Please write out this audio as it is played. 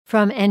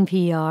From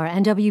NPR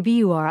and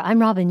WBUR, I'm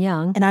Robin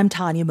Young. And I'm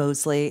Tanya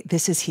Mosley.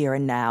 This is Here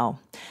and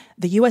Now.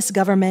 The U.S.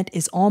 government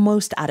is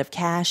almost out of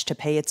cash to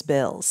pay its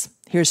bills.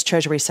 Here's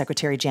Treasury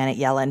Secretary Janet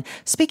Yellen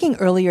speaking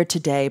earlier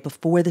today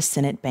before the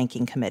Senate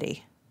Banking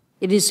Committee.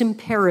 It is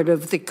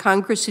imperative that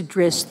Congress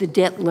address the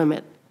debt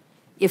limit.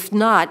 If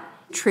not,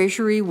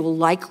 Treasury will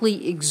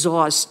likely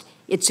exhaust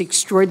its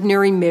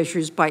extraordinary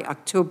measures by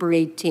October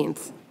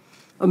 18th.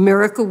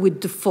 America would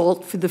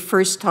default for the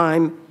first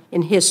time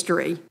in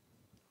history.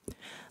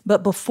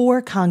 But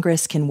before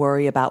Congress can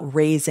worry about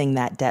raising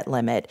that debt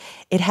limit,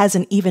 it has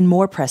an even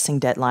more pressing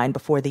deadline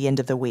before the end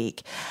of the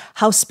week.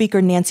 House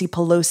Speaker Nancy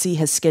Pelosi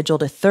has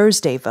scheduled a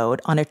Thursday vote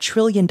on a $1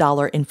 trillion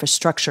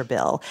infrastructure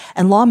bill,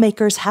 and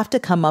lawmakers have to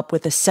come up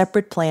with a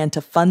separate plan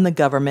to fund the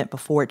government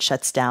before it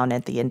shuts down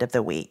at the end of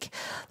the week.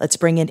 Let's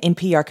bring in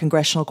NPR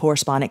congressional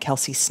correspondent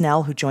Kelsey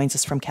Snell, who joins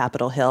us from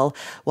Capitol Hill.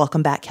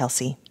 Welcome back,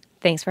 Kelsey.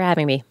 Thanks for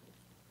having me.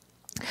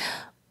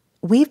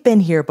 We've been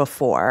here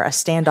before, a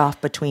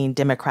standoff between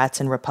Democrats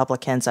and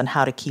Republicans on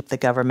how to keep the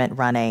government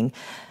running.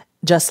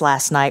 Just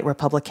last night,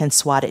 Republicans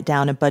swatted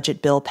down a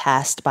budget bill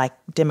passed by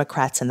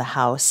Democrats in the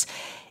House.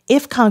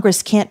 If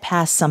Congress can't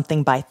pass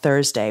something by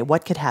Thursday,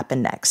 what could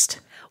happen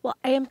next? Well,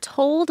 I am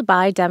told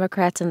by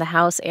Democrats in the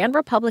House and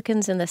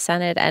Republicans in the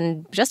Senate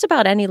and just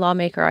about any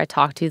lawmaker I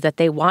talk to that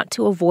they want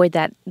to avoid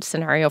that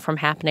scenario from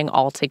happening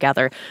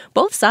altogether.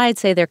 Both sides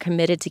say they're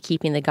committed to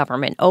keeping the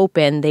government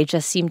open. They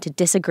just seem to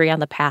disagree on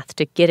the path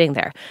to getting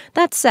there.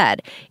 That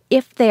said,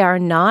 if they are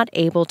not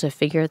able to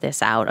figure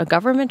this out, a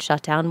government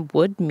shutdown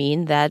would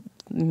mean that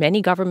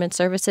many government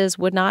services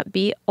would not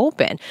be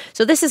open.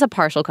 So this is a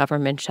partial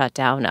government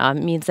shutdown.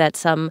 Means that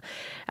some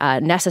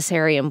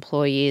necessary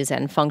employees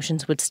and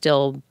functions would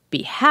still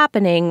be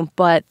happening,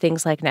 but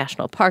things like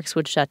national parks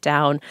would shut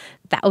down.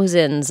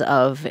 Thousands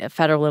of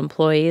federal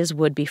employees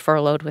would be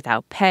furloughed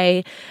without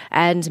pay,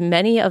 and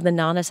many of the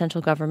non-essential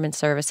government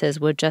services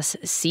would just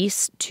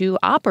cease to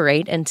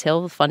operate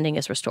until funding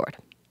is restored.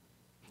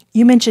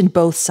 You mentioned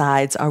both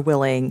sides are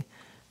willing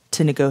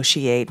to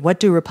negotiate.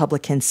 What do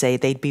Republicans say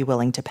they'd be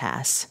willing to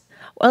pass?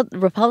 Well,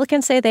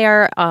 Republicans say they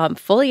are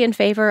fully in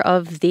favor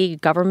of the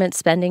government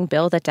spending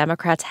bill that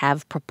Democrats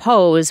have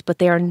proposed, but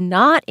they are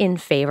not in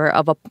favor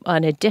of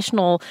an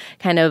additional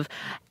kind of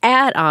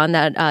add-on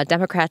that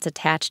Democrats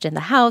attached in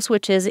the House,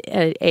 which is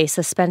a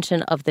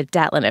suspension of the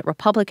debt limit.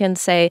 Republicans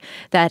say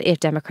that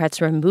if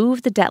Democrats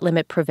remove the debt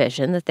limit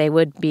provision, that they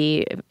would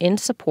be in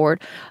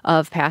support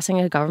of passing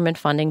a government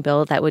funding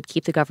bill that would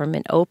keep the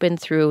government open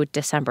through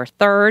December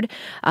 3rd.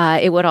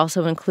 It would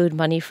also include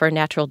money for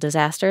natural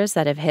disasters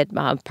that have hit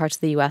parts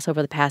of the U.S.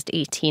 over the past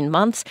 18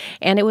 months,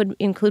 and it would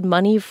include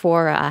money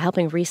for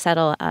helping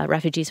resettle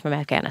refugees from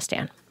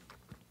Afghanistan.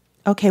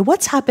 Okay,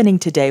 what's happening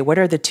today? What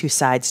are the two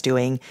sides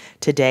doing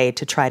today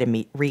to try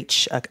to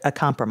reach a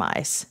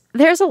compromise?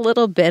 There's a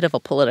little bit of a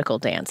political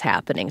dance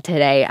happening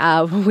today.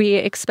 We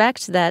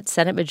expect that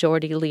Senate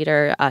Majority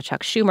Leader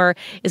Chuck Schumer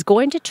is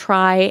going to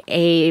try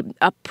a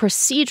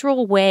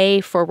procedural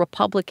way for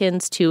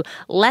Republicans to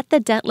let the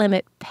debt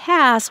limit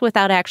pass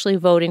without actually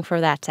voting for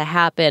that to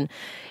happen.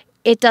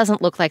 It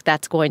doesn't look like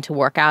that's going to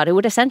work out. It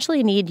would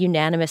essentially need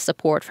unanimous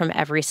support from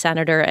every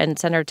senator, and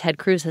Senator Ted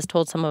Cruz has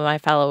told some of my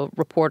fellow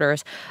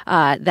reporters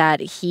that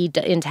he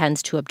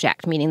intends to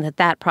object, meaning that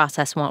that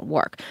process won't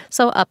work.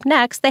 So up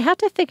next,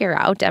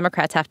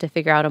 Democrats have to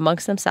figure out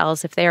amongst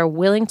themselves if they are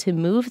willing to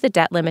move the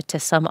debt limit to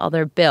some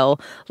other bill,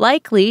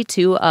 likely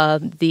to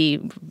the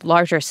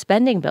larger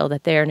spending bill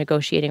that they are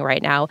negotiating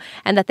right now,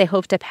 and that they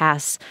hope to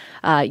pass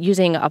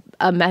using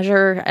a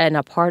measure and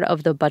a part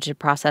of the budget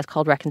process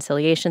called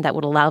reconciliation that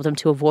would allow them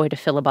to avoid a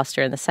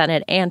filibuster in the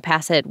Senate and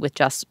pass it with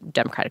just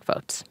Democratic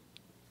votes.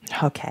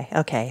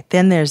 Okay.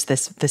 Then there's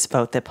this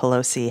vote that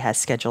Pelosi has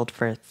scheduled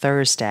for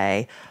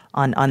Thursday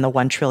on the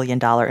 $1 trillion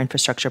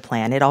infrastructure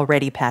plan. It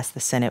already passed the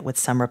Senate with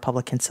some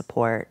Republican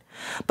support.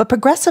 But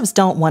progressives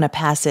don't want to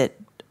pass it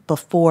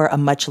before a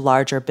much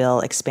larger bill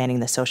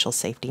expanding the social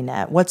safety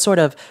net. What sort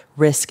of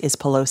risk is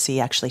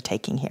Pelosi actually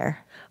taking here?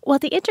 Well,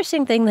 the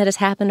interesting thing that has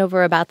happened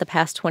over about the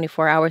past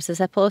 24 hours is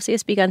that Pelosi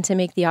has begun to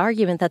make the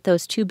argument that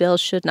those two bills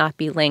should not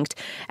be linked,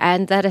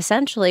 and that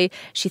essentially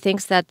she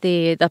thinks that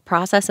the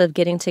process of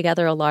getting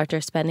together a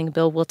larger spending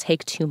bill will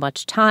take too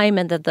much time,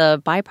 and that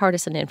the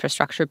bipartisan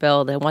infrastructure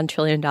bill, the $1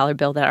 trillion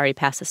bill that already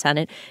passed the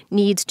Senate,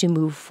 needs to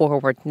move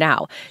forward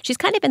now. She's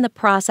kind of in the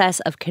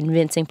process of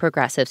convincing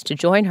progressives to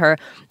join her,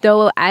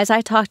 though as I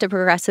talked to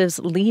progressives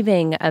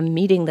leaving a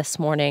meeting this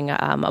morning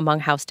among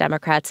House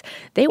Democrats,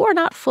 they were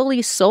not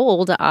fully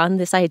sold on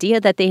this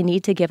idea that they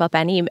need to give up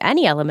any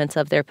elements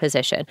of their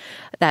position.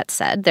 That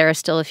said, there are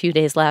still a few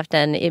days left,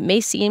 and it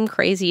may seem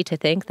crazy to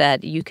think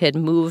that you could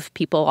move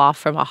people off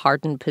from a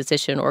hardened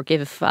position or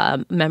give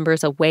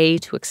members a way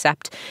to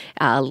accept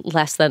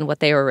less than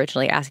what they were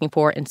originally asking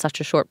for in such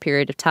a short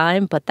period of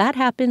time. But that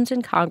happens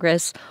in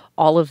Congress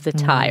all of the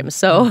time.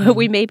 So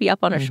we may be up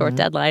on a short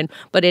deadline,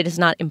 but it is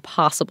not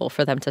impossible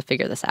for them to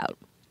figure this out.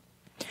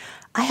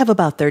 I have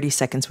about 30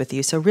 seconds with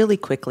you, so really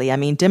quickly,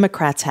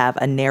 Democrats have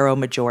a narrow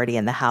majority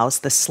in the House,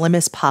 the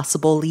slimmest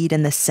possible lead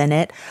in the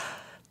Senate.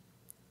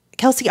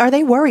 Kelsey, are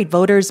they worried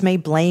voters may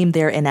blame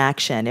their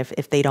inaction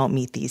if they don't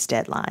meet these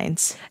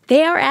deadlines?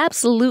 They are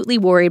absolutely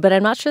worried, but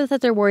I'm not sure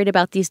that they're worried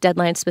about these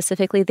deadlines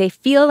specifically. They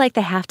feel like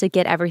they have to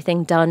get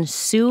everything done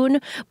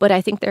soon, but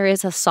I think there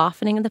is a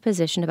softening in the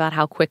position about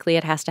how quickly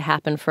it has to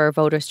happen for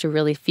voters to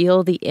really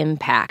feel the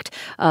impact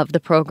of the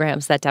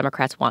programs that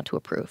Democrats want to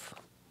approve.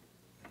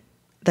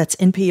 That's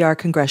NPR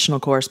congressional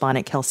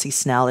correspondent Kelsey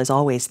Snell. As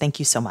always, thank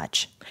you so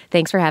much.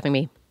 Thanks for having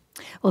me.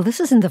 Well, this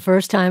isn't the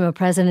first time a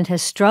president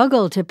has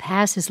struggled to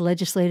pass his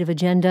legislative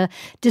agenda,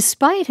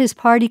 despite his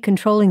party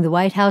controlling the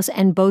White House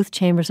and both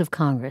chambers of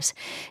Congress.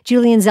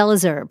 Julian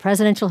Zelizer,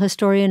 presidential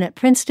historian at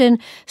Princeton,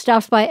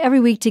 stops by every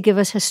week to give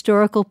us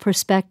historical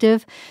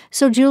perspective.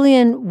 So,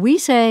 Julian, we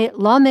say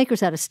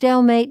lawmakers at a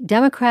stalemate,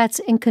 Democrats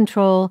in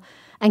control,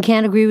 and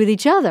can't agree with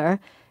each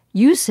other.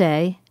 You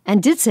say,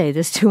 and did say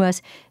this to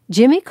us,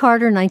 Jimmy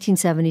Carter,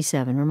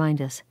 1977.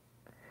 Remind us.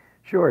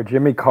 Sure.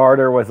 Jimmy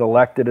Carter was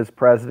elected as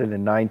president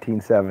in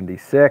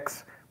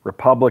 1976.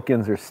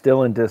 Republicans are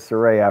still in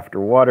disarray after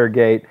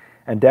Watergate,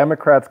 and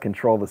Democrats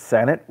control the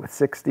Senate with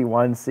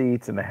 61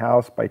 seats and the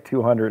House by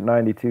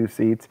 292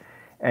 seats.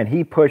 And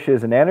he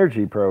pushes an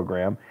energy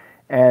program,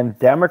 and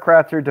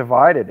Democrats are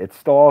divided. It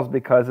stalls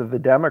because of the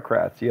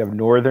Democrats. You have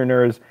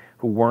Northerners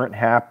who weren't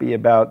happy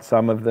about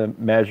some of the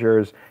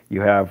measures.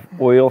 You have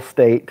oil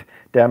state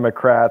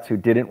Democrats who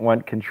didn't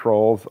want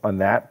controls on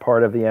that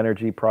part of the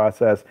energy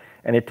process.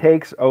 And it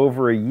takes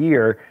over a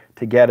year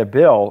to get a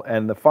bill,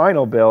 and the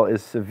final bill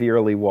is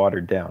severely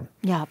watered down.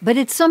 Yeah, but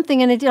it's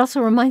something, and it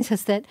also reminds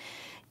us that,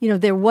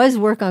 there was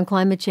work on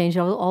climate change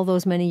all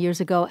those many years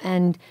ago,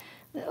 and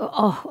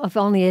if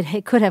only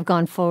it could have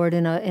gone forward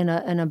in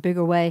a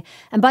bigger way.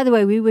 And by the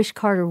way, we wish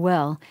Carter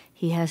well.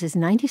 He has his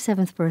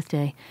 97th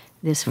birthday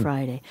this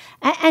Friday.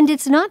 And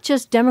it's not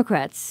just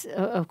Democrats,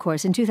 of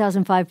course. In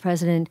 2005,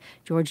 President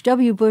George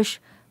W. Bush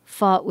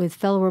fought with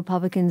fellow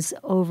Republicans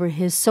over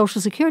his Social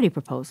Security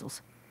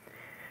proposals.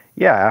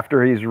 Yeah,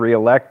 after he's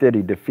reelected,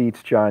 he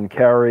defeats John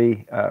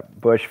Kerry.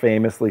 Bush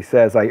famously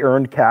says, "I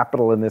earned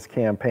capital in this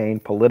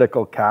campaign,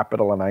 political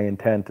capital, and I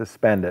intend to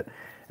spend it."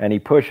 And he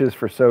pushes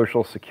for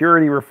Social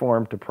Security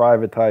reform to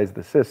privatize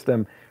the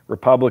system.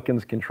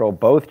 Republicans control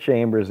both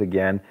chambers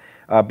again,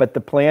 but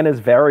the plan is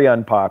very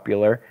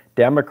unpopular.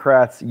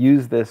 Democrats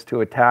use this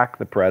to attack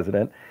the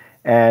president.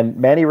 And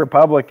many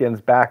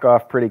Republicans back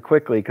off pretty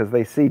quickly because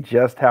they see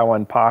just how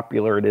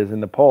unpopular it is in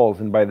the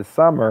polls. And by the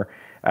summer,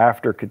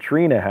 after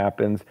Katrina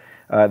happens,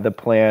 the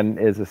plan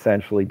is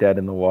essentially dead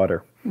in the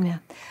water. Yeah.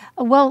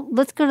 Well,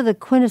 let's go to the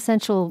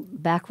quintessential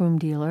backroom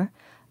dealer,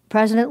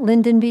 President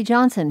Lyndon B.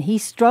 Johnson. He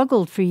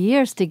struggled for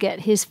years to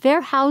get his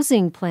fair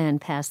housing plan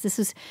passed. This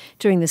is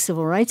during the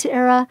Civil Rights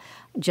era,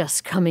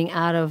 just coming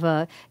out of,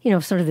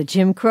 sort of the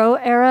Jim Crow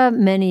era.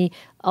 Many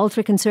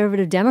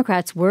ultra-conservative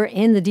Democrats were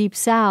in the Deep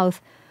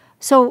South.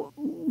 So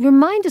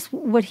remind us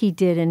what he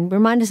did and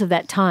remind us of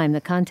that time,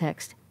 the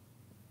context.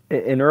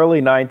 In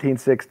early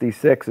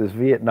 1966, as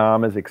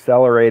Vietnam is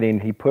accelerating,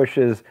 he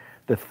pushes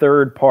the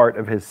third part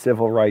of his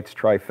civil rights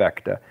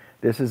trifecta.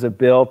 This is a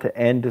bill to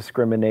end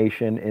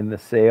discrimination in the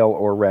sale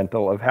or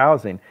rental of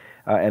housing.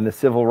 And the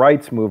civil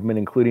rights movement,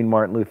 including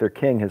Martin Luther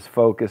King, has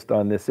focused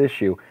on this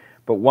issue.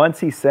 But once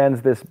he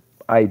sends this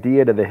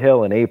idea to the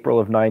Hill in April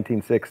of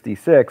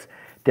 1966,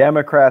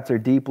 Democrats are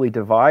deeply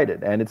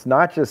divided. And it's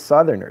not just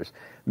Southerners.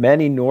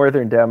 Many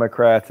Northern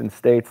Democrats in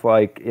states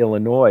like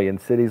Illinois and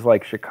cities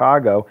like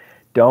Chicago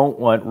don't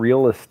want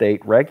real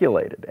estate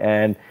regulated.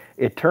 And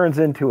it turns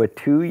into a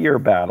 2-year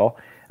battle.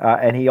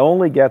 And he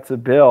only gets a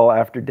bill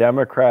after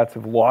Democrats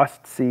have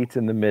lost seats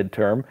in the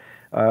midterm,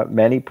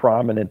 many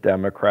prominent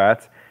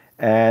Democrats.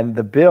 And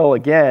the bill,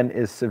 again,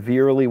 is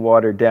severely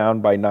watered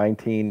down by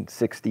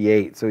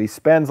 1968. So he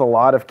spends a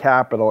lot of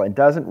capital and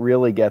doesn't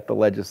really get the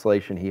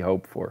legislation he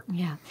hoped for.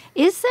 Yeah.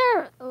 Is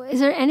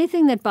there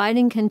anything that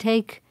Biden can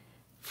take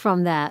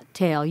from that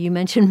tale? You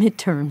mentioned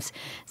midterms.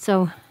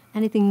 So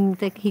anything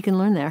that he can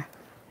learn there?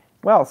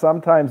 Well,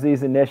 sometimes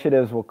these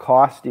initiatives will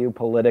cost you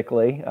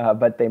politically,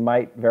 but they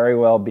might very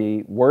well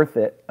be worth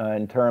it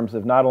in terms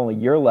of not only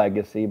your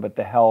legacy, but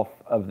the health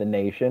of the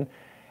nation.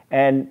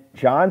 And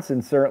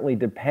Johnson certainly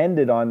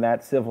depended on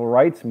that civil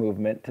rights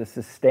movement to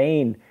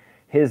sustain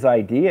his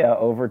idea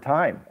over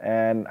time.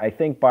 And I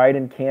think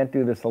Biden can't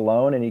do this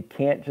alone, and he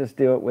can't just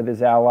do it with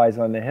his allies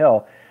on the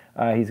Hill.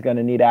 He's going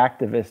to need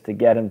activists to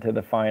get him to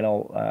the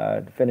final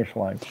finish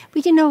line.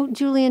 But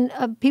Julian,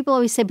 people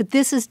always say, but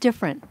this is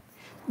different.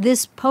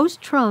 This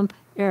post-Trump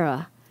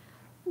era,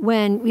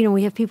 when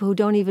we have people who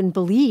don't even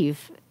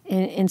believe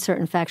in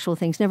certain factual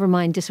things, never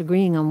mind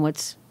disagreeing on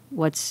what's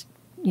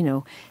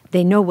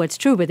they know what's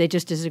true, but they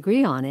just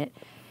disagree on it,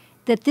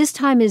 that this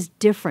time is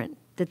different,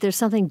 that there's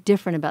something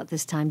different about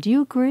this time. Do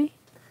you agree?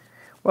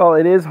 Well,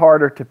 it is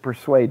harder to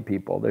persuade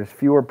people. There's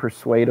fewer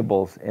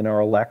persuadables in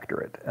our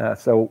electorate.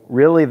 So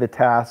really the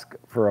task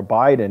for a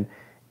Biden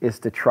is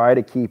to try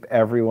to keep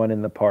everyone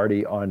in the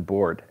party on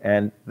board.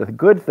 And the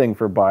good thing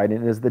for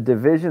Biden is the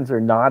divisions are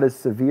not as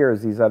severe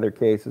as these other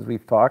cases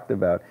we've talked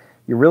about.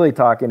 You're really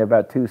talking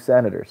about two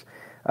senators,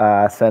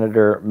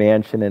 Senator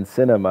Manchin and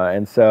Sinema.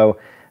 And so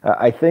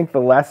I think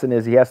the lesson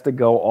is he has to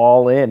go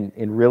all in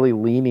really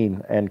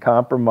leaning and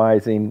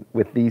compromising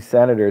with these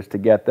senators to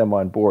get them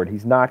on board.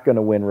 He's not going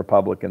to win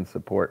Republican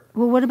support.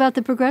 Well, what about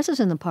the progressives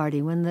in the party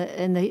in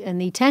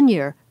the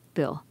 10-year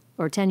bill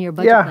or 10-year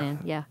budget plan?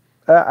 Yeah.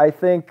 I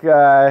think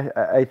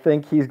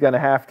he's going to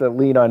have to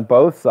lean on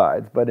both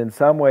sides, but in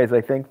some ways, I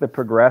think the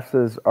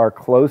progressives are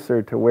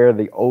closer to where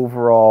the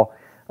overall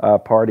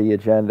party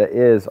agenda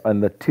is on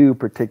the two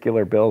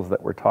particular bills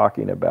that we're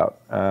talking about.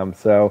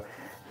 So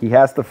he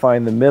has to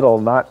find the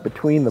middle, not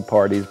between the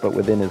parties, but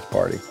within his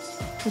party.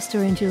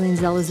 Historian Julian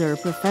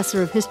Zelizer,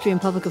 professor of history and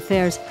public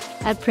affairs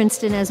at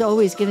Princeton, as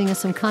always, giving us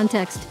some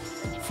context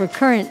for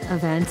current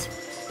events.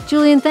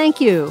 Julian, thank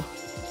you.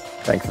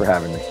 Thanks for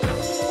having me.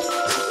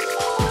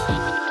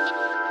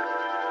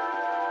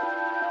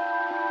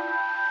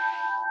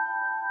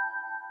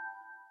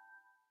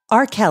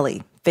 R.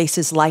 Kelly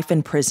faces life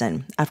in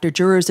prison after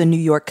jurors in New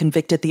York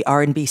convicted the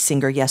R&B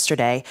singer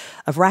yesterday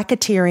of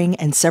racketeering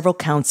and several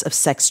counts of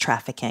sex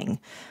trafficking.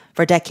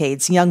 For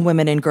decades, young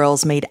women and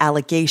girls made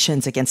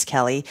allegations against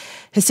Kelly.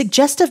 His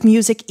suggestive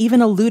music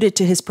even alluded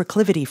to his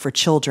proclivity for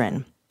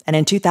children. And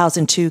in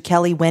 2002,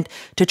 Kelly went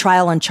to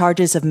trial on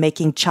charges of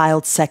making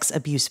child sex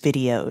abuse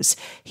videos.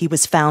 He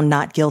was found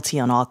not guilty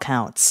on all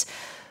counts.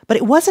 But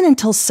it wasn't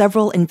until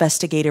several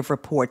investigative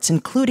reports,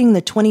 including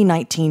the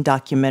 2019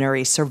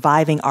 documentary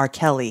Surviving R.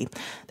 Kelly,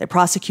 that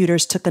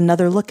prosecutors took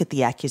another look at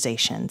the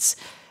accusations.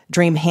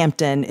 Dream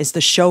Hampton is the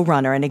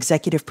showrunner and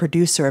executive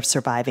producer of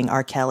Surviving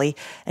R. Kelly,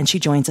 and she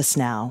joins us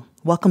now.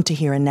 Welcome to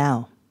Here and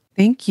Now.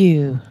 Thank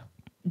you.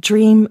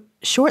 Dream,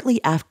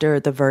 shortly after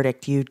the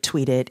verdict, you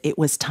tweeted, "It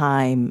was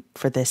time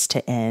for this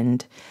to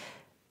end."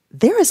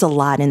 There is a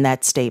lot in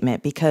that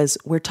statement because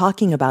we're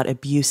talking about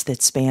abuse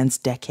that spans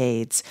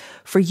decades.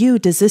 For you,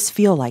 does this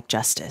feel like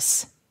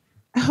justice?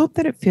 I hope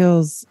that it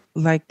feels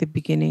like the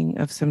beginning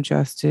of some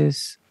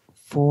justice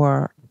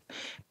for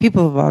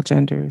people of all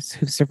genders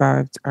who've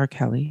survived R.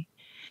 Kelly.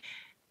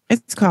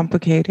 It's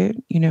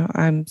complicated.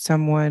 I'm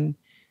someone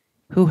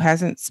who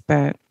hasn't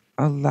spent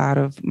a lot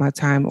of my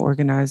time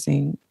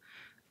organizing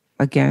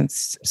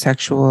against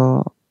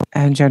sexual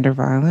and gender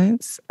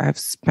violence. I've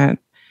spent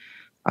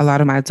a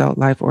lot of my adult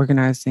life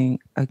organizing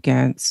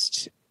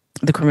against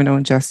the criminal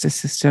and justice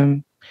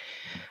system,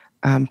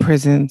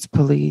 prisons,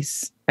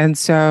 police. And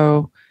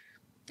so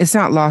it's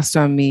not lost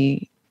on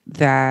me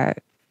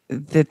that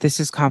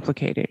this is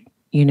complicated,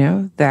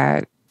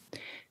 that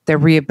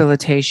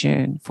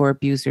rehabilitation for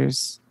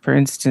abusers, for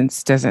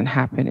instance, doesn't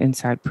happen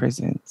inside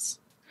prisons.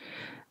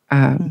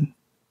 I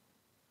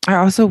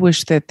also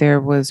wish that there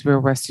was real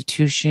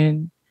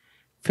restitution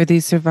for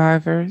these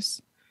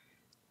survivors.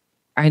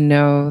 I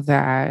know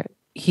that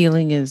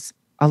healing is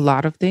a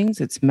lot of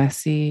things. It's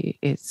messy.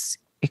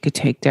 It could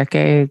take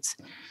decades,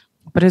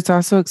 but it's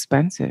also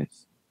expensive,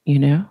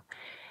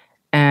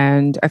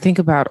 And I think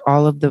about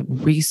all of the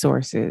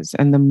resources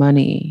and the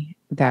money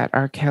that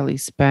R. Kelly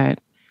spent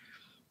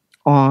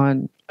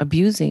on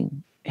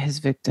abusing his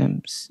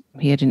victims.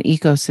 He had an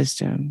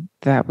ecosystem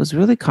that was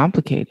really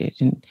complicated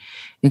and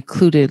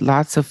included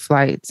lots of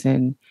flights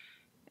and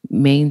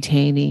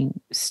maintaining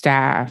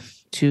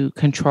staff to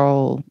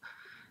control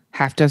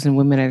half dozen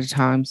women at a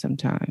time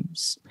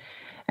sometimes.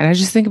 And I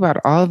just think about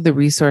all of the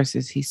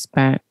resources he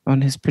spent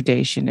on his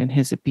predation and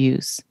his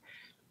abuse.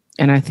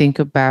 And I think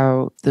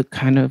about the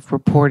kind of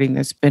reporting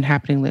that's been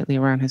happening lately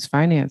around his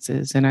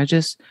finances. And I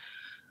just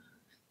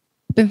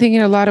been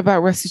thinking a lot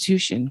about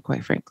restitution,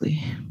 quite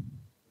frankly.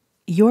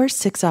 Your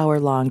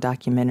 6-hour-long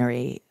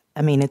documentary,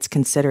 it's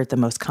considered the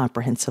most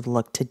comprehensive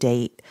look to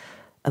date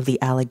of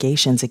the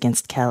allegations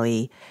against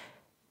Kelly.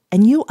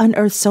 And you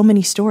unearthed so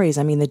many stories.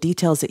 The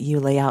details that you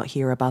lay out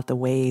here about the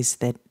ways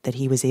that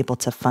he was able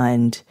to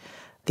fund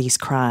these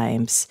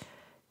crimes.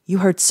 You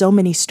heard so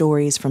many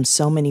stories from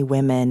so many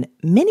women,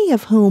 many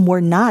of whom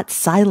were not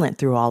silent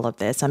through all of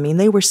this.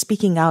 They were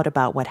speaking out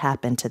about what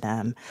happened to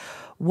them.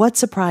 What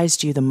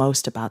surprised you the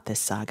most about this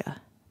saga?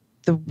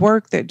 The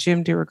work that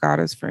Jim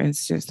DeRogatis, for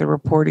instance, the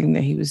reporting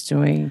that he was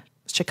doing.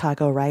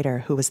 Chicago writer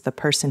who was the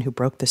person who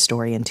broke the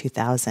story in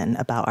 2000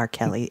 about R.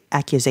 Kelly,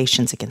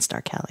 accusations against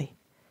R. Kelly.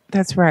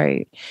 That's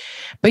right.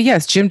 But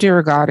yes, Jim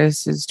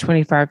DeRogatis is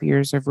 25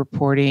 years of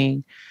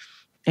reporting,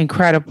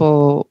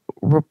 incredible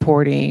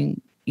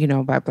reporting,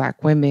 by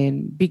Black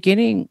women,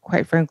 beginning,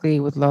 quite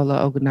frankly, with Lola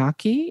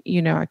Ogunaki.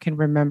 I can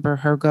remember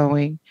her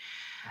going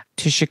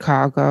to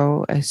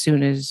Chicago as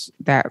soon as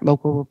that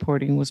local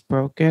reporting was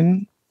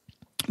broken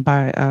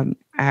by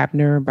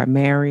Abner, by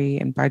Mary,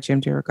 and by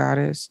Jim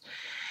DeRogatis.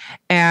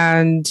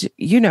 And,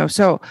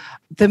 so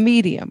the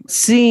medium,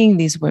 seeing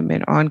these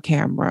women on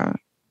camera,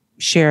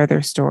 share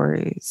their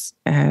stories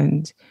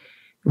and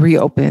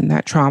reopen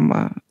that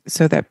trauma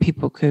so that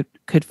people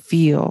could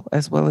feel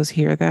as well as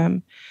hear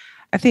them.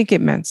 I think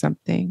it meant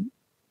something.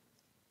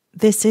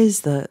 This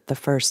is the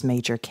first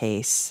major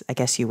case, I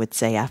guess you would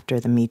say,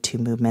 after the Me Too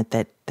movement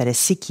that is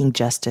seeking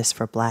justice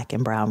for Black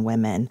and brown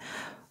women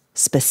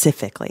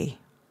specifically.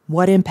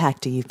 What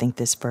impact do you think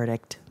this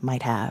verdict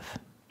might have?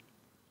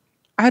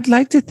 I'd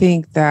like to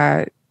think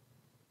that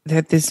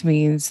this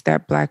means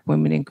that Black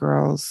women and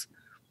girls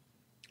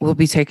will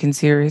be taken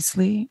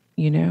seriously,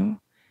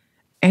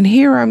 And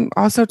here I'm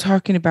also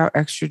talking about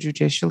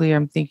extrajudicially.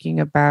 I'm thinking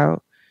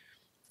about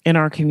in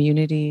our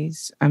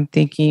communities. I'm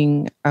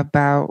thinking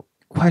about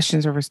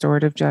questions of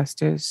restorative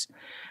justice.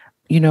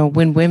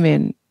 When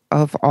women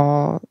of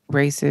all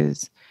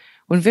races,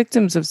 when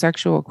victims of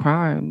sexual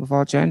crime of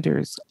all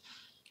genders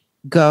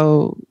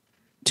go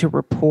to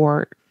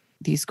report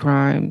these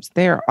crimes,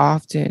 they are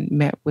often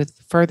met with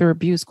further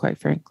abuse, quite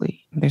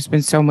frankly. There's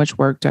been so much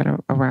work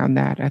done around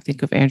that. I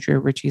think of Andrea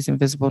Ritchie's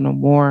Invisible No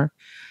More.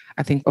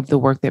 I think of the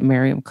work that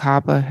Miriam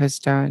Kaba has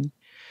done.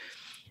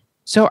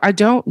 So I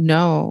don't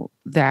know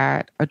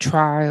that a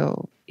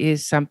trial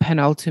is some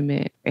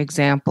penultimate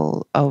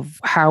example of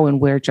how and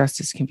where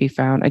justice can be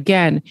found.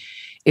 Again,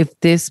 if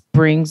this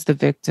brings the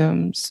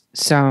victims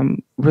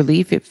some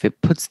relief, if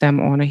it puts them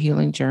on a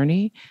healing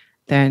journey,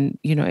 then,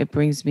 it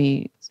brings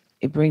me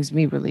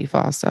relief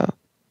also.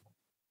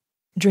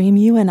 Dream,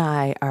 you and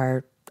I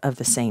are of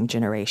the same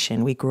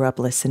generation. We grew up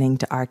listening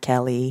to R.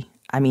 Kelly.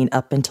 I mean,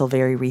 up until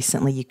very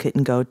recently, you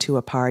couldn't go to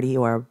a party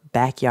or a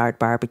backyard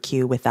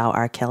barbecue without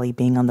R. Kelly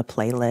being on the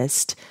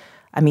playlist.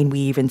 I mean, we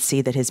even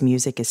see that his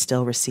music is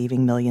still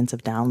receiving millions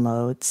of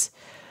downloads.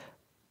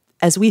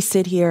 As we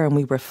sit here and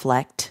we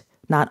reflect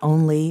not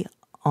only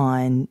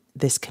on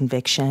this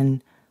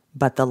conviction,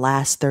 but the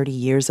last 30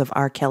 years of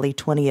R. Kelly,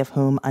 20 of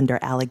whom under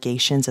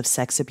allegations of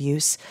sex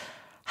abuse,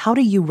 how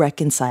do you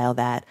reconcile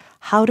that?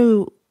 How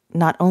do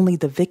not only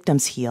the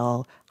victims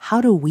heal, how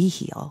do we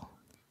heal?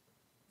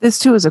 This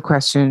too is a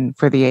question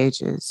for the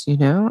ages,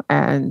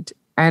 and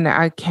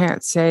I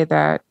can't say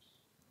that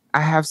I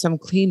have some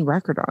clean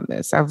record on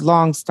this. I've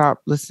long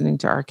stopped listening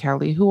to R.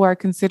 Kelly, who I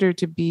consider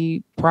to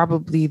be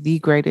probably the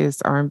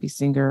greatest R&B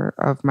singer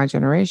of my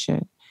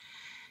generation.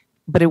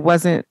 But it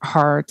wasn't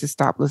hard to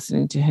stop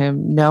listening to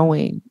him,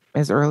 knowing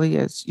as early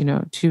as,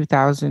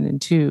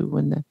 2002,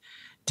 when the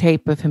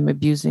tape of him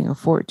abusing a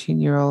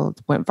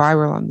 14-year-old went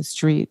viral on the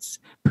streets,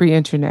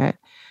 pre-internet.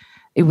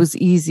 It was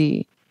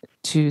easy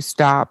to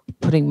stop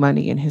putting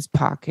money in his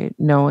pocket,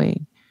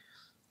 knowing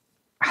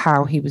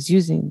how he was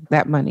using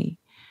that money.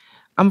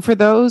 For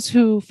those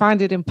who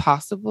find it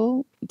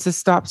impossible to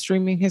stop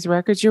streaming his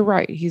records, you're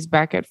right. He's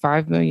back at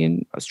 5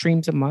 million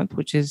streams a month,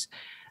 which is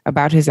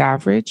about his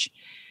average.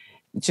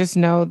 Just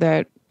know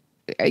that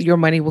your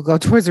money will go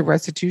towards a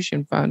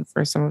restitution fund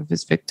for some of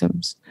his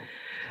victims.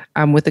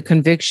 With the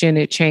conviction,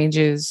 it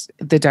changes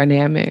the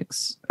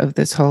dynamics of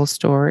this whole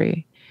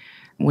story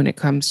when it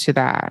comes to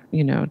that,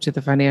 to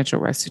the financial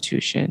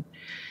restitution.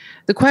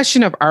 The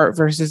question of art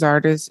versus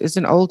artist is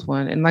an old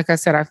one. And like I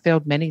said, I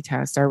failed many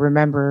tests. I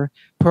remember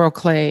Pearl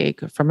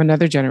Clegg from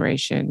another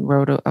generation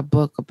wrote a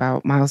book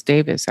about Miles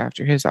Davis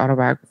after his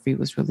autobiography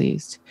was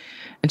released.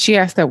 And she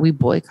asked that we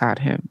boycott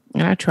him.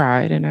 And I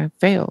tried and I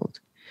failed.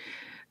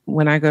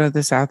 When I go to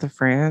the south of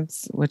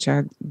France, which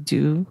I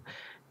do,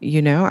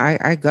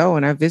 I go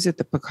and I visit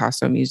the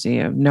Picasso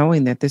Museum,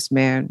 knowing that this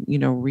man,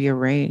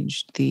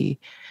 rearranged the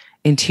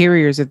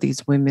interiors of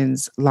these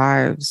women's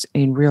lives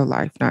in real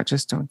life, not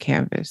just on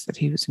canvas, that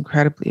he was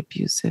incredibly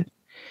abusive.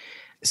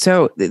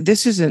 So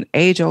this is an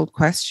age-old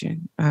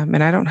question,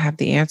 and I don't have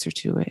the answer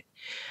to it.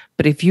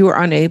 But if you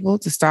are unable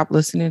to stop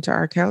listening to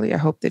R. Kelly, I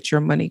hope that your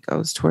money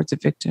goes towards a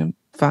victim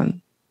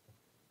fund.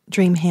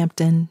 Dream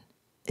Hampton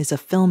is a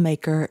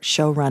filmmaker,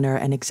 showrunner,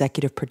 and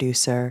executive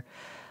producer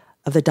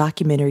of the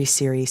documentary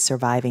series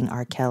Surviving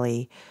R.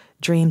 Kelly.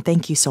 Dream,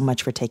 thank you so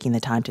much for taking the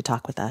time to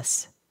talk with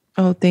us.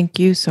 Oh, thank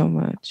you so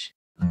much.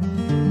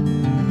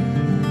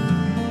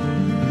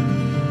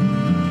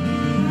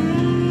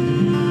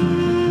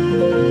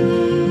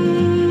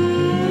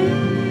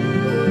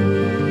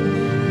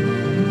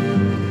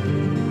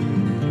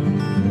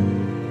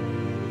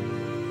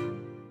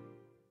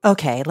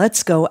 Okay,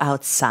 let's go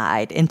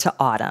outside into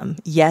autumn.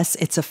 Yes,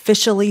 it's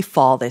officially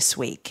fall this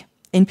week.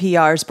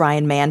 NPR's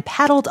Brian Mann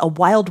paddled a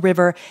wild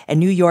river in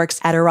New York's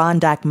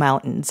Adirondack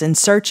Mountains in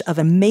search of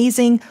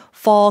amazing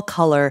fall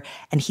color,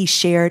 and he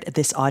shared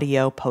this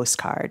audio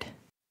postcard.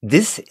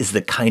 This is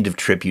the kind of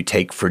trip you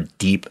take for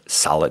deep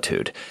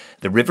solitude.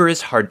 The river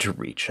is hard to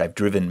reach. I've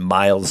driven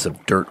miles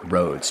of dirt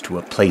roads to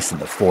a place in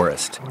the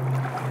forest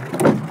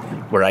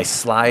where I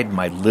slide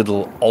my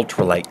little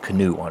ultralight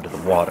canoe onto the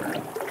water.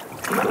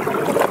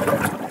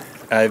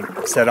 I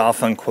set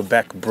off on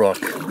Quebec Brook,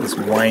 this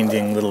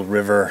winding little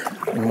river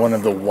in one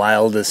of the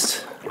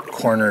wildest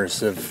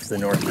corners of the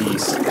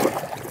Northeast.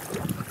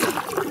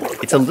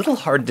 It's a little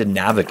hard to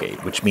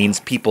navigate, which means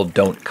people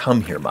don't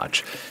come here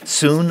much.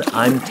 Soon,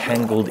 I'm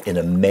tangled in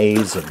a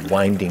maze of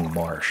winding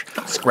marsh,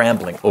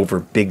 scrambling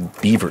over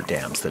big beaver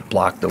dams that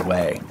block the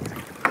way.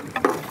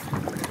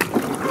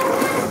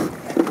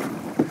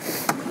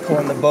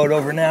 Pulling the boat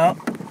over now,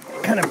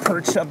 kind of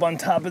perched up on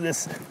top of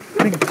this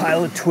big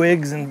pile of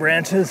twigs and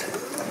branches.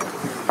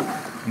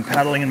 I'm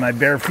paddling in my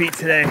bare feet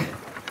today,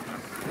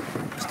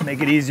 just to make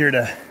it easier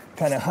to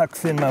kind of huck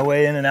fin my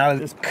way in and out of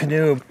this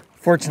canoe.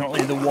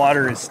 Fortunately, the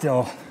water is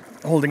still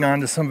holding on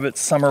to some of its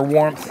summer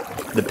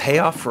warmth. The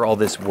payoff for all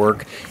this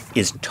work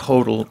is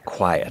total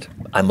quiet.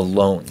 I'm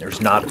alone.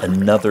 There's not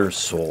another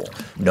soul.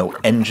 No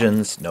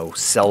engines, no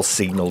cell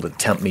signal to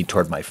tempt me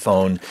toward my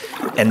phone.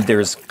 And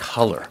there's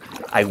color.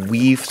 I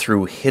weave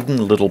through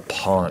hidden little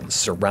ponds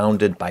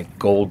surrounded by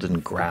golden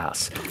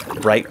grass.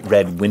 Bright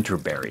red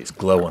winterberries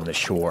glow on the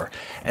shore,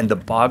 and the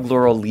bog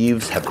laurel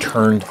leaves have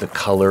turned the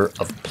color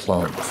of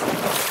plums.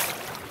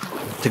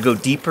 To go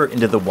deeper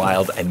into the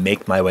wild, I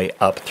make my way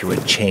up through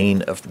a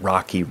chain of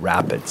rocky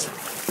rapids.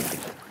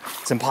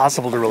 It's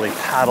impossible to really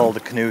paddle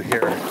the canoe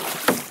here,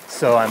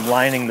 so I'm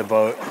lining the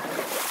boat,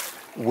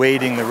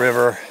 wading the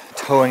river,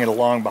 towing it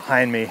along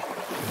behind me.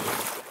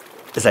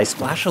 As I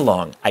splash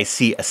along, I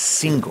see a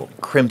single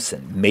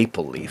crimson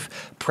maple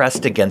leaf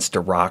pressed against a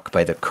rock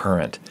by the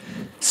current.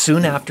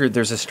 Soon after,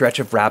 there's a stretch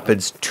of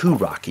rapids too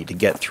rocky to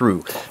get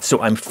through,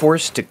 so I'm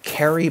forced to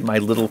carry my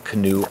little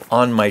canoe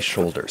on my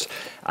shoulders.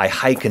 I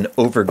hike an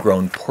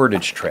overgrown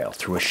portage trail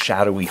through a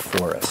shadowy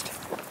forest.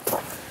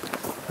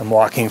 I'm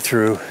walking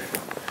through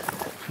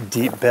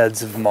deep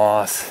beds of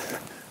moss,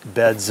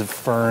 beds of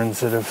ferns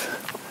that have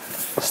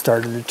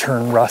started to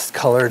turn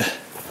rust-colored.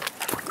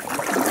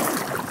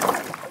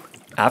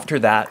 After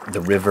that, the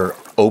river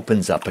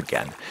opens up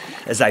again.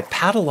 As I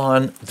paddle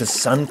on, the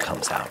sun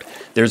comes out.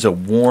 There's a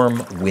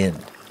warm wind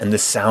and the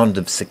sound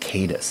of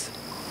cicadas.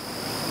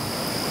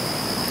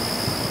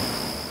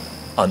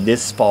 On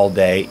this fall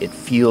day, it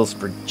feels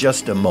for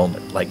just a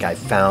moment like I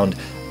found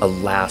a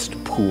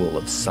last pool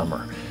of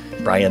summer.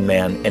 Brian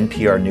Mann,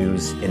 NPR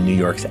News in New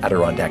York's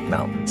Adirondack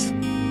Mountains.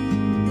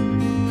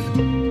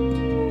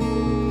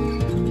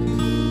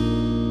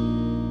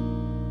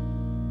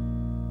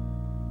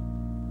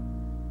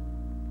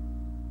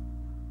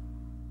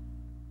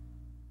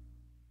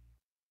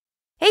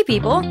 Hey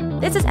people,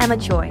 this is Emma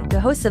Choi,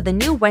 the host of the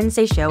new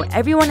Wednesday show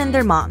Everyone and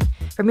Their Mom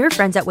from your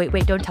friends at Wait,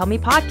 Don't Tell Me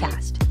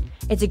podcast.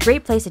 It's a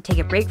great place to take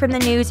a break from the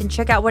news and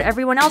check out what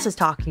everyone else is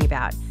talking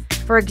about.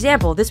 For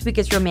example, this week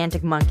is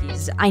romantic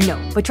monkeys. I know,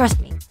 but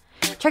trust me.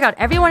 Check out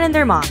Everyone and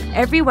Their Mom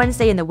every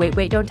Wednesday in the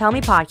Wait, Don't Tell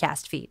Me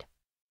podcast feed.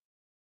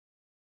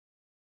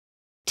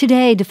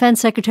 Today,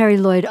 Defense Secretary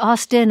Lloyd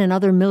Austin and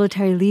other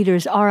military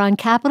leaders are on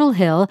Capitol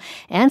Hill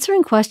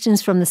answering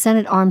questions from the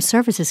Senate Armed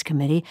Services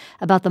Committee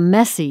about the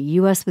messy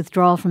U.S.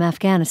 withdrawal from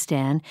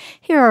Afghanistan.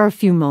 Here are a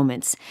few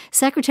moments.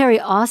 Secretary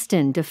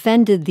Austin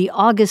defended the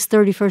August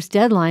 31st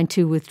deadline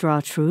to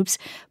withdraw troops,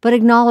 but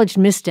acknowledged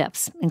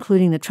missteps,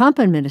 including the Trump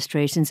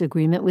administration's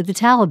agreement with the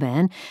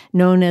Taliban,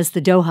 known as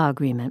the Doha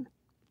Agreement.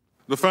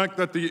 The fact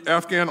that the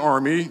Afghan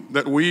army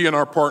that we and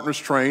our partners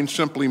trained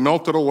simply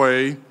melted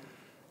away,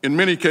 in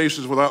many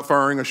cases without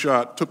firing a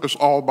shot, took us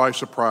all by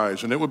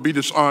surprise, and it would be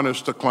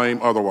dishonest to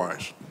claim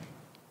otherwise.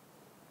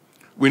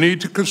 We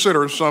need to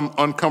consider some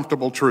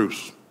uncomfortable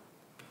truths.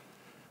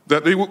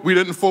 That we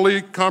didn't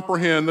fully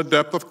comprehend the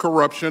depth of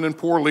corruption and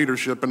poor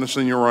leadership in the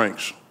senior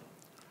ranks.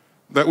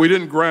 That we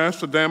didn't grasp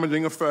the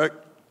damaging effect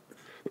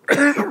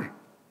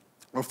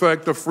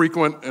of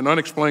frequent and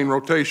unexplained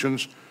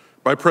rotations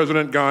by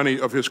President Ghani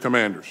of his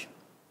commanders.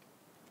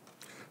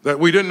 That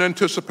we didn't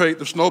anticipate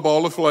the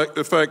snowball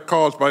effect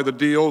caused by the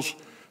deals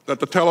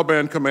that the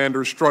Taliban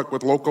commanders struck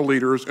with local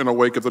leaders in the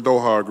wake of the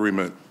Doha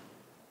Agreement.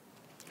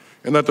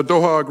 And that the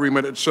Doha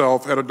Agreement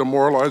itself had a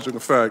demoralizing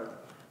effect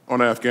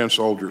on Afghan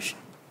soldiers.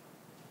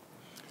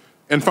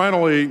 And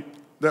finally,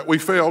 that we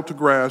failed to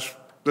grasp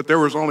that there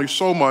was only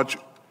so much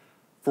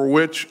for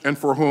which and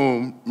for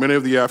whom many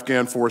of the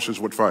Afghan forces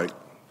would fight.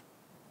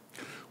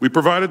 We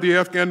provided the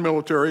Afghan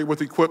military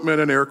with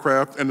equipment and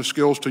aircraft and the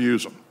skills to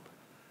use them.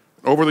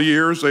 Over the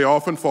years, they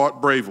often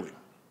fought bravely.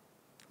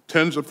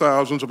 Tens of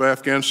thousands of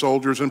Afghan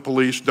soldiers and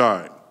police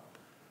died.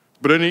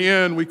 But in the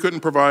end, we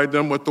couldn't provide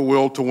them with the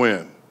will to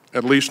win,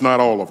 at least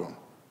not all of them.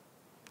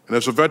 And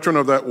as a veteran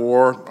of that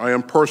war, I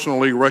am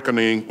personally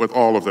reckoning with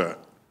all of that.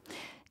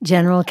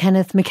 General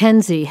Kenneth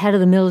McKenzie, head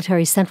of the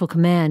military Central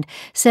Command,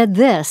 said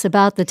this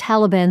about the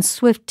Taliban's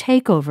swift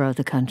takeover of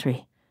the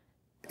country.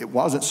 It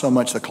wasn't so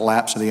much the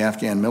collapse of the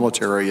Afghan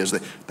military as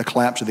the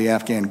collapse of the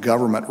Afghan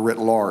government writ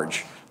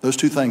large. Those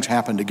two things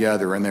happened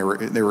together, and they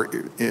were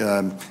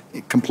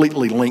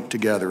completely linked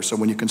together. So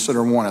when you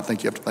consider one, I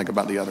think you have to think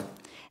about the other.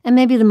 And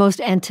maybe the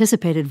most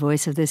anticipated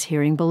voice of this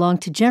hearing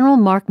belonged to General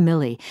Mark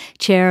Milley,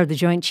 chair of the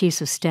Joint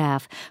Chiefs of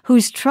Staff,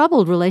 whose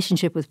troubled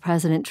relationship with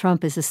President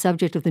Trump is the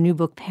subject of the new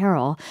book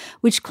Peril,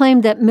 which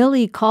claimed that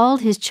Milley called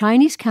his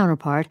Chinese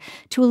counterpart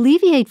to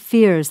alleviate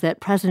fears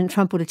that President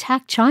Trump would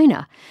attack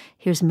China.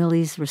 Here's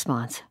Milley's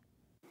response.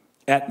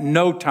 At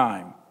no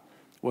time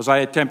was I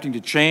attempting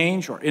to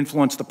change or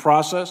influence the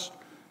process,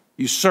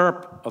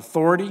 usurp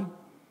authority,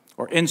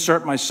 or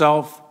insert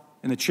myself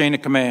in the chain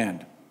of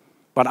command.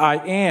 But I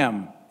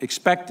am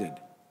expected,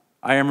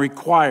 I am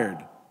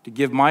required to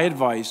give my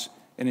advice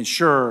and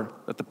ensure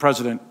that the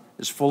President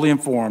is fully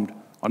informed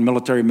on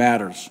military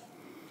matters.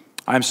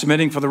 I am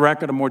submitting for the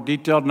record a more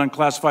detailed and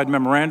unclassified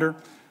memoranda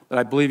that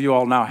I believe you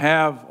all now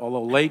have,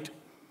 although late.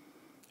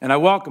 And I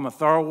welcome a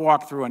thorough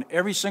walkthrough on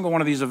every single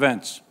one of these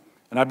events.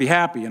 And I'd be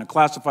happy in a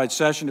classified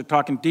session to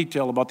talk in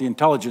detail about the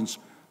intelligence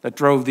that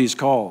drove these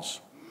calls.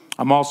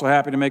 I'm also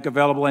happy to make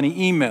available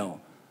any email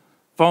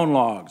phone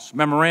logs,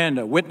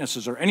 memoranda,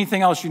 witnesses, or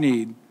anything else you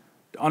need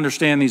to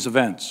understand these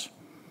events.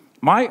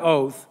 My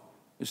oath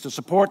is to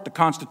support the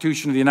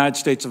Constitution of the United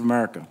States of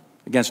America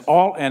against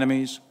all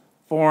enemies,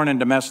 foreign and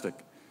domestic,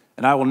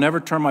 and I will never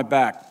turn my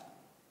back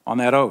on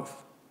that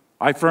oath.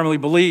 I firmly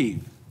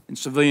believe in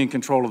civilian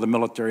control of the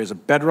military as a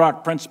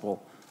bedrock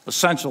principle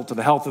essential to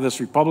the health of this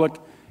republic,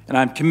 and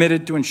I'm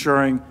committed to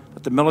ensuring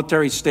that the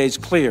military stays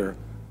clear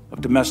of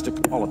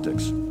domestic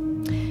politics.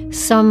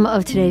 Some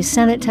of today's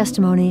Senate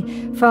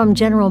testimony from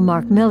General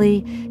Mark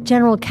Milley,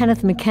 General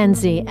Kenneth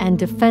McKenzie, and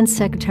Defense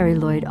Secretary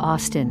Lloyd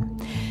Austin.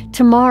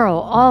 Tomorrow,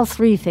 all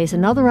three face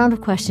another round of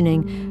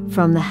questioning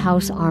from the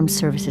House Armed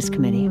Services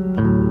Committee.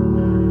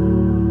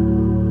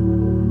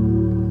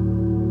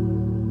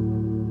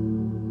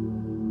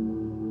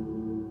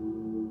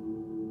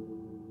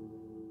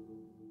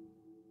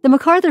 The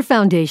MacArthur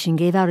Foundation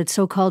gave out its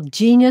so-called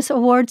Genius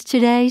Awards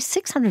today,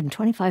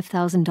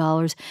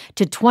 $625,000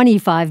 to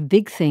 25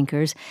 big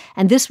thinkers,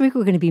 and this week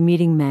we're going to be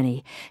meeting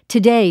many.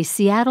 Today,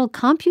 Seattle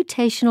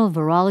computational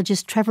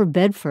virologist Trevor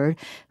Bedford,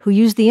 who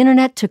used the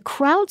internet to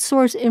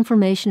crowdsource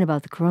information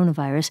about the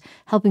coronavirus,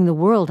 helping the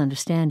world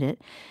understand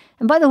it.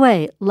 And by the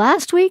way,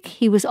 last week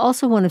he was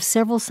also one of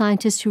several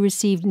scientists who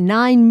received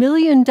 $9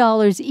 million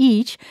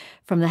each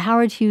from the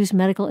Howard Hughes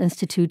Medical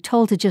Institute,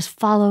 told to just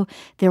follow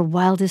their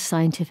wildest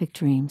scientific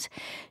dreams.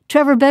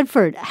 Trevor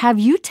Bedford, have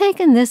you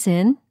taken this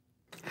in?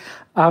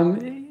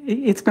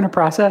 It's been a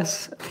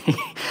process,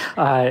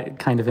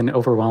 kind of an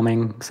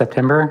overwhelming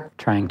September,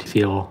 trying to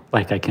feel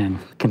like I can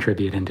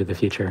contribute into the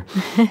future.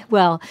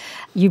 Well,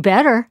 you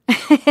better.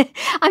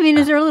 I mean,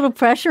 is there a little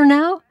pressure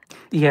now?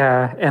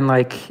 Yeah, and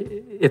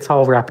it's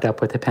all wrapped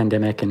up with the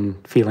pandemic and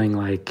feeling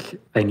like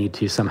I need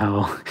to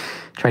somehow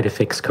try to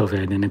fix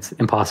COVID, and it's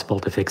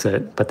impossible to fix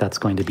it, but that's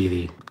going to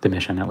be the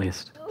mission at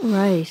least.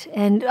 Right,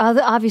 and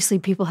obviously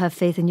people have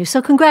faith in you,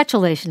 so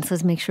congratulations.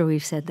 Let's make sure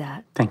we've said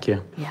that. Thank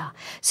you. Yeah.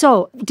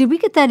 So, did we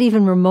get that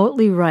even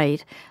remotely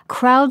right?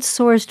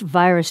 Crowdsourced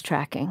virus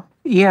tracking.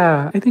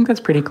 Yeah, I think that's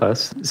pretty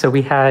close. So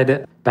we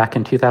had, back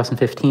in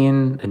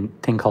 2015,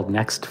 a thing called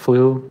Next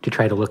Flu to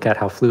try to look at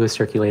how flu is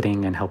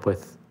circulating and help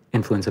with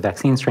influenza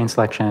vaccine strain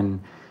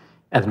selection.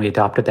 And then we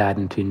adopted that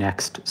into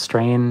Next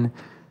Strain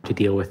to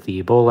deal with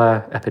the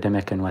Ebola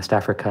epidemic in West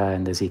Africa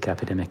and the Zika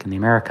epidemic in the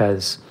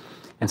Americas.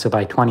 And so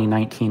by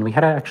 2019, we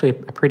had actually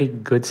a pretty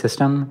good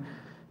system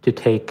to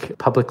take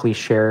publicly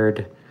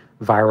shared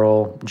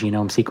viral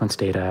genome sequence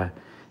data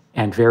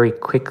and very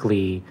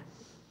quickly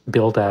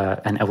build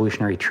an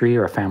evolutionary tree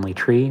or a family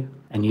tree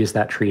and use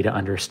that tree to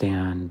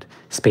understand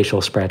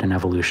spatial spread and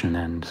evolution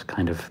and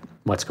kind of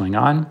what's going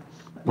on.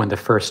 When the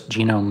first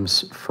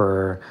genomes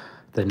for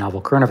the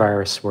novel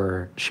coronavirus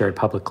were shared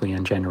publicly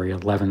on January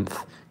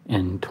 11th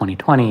in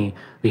 2020,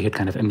 we could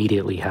kind of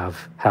immediately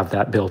have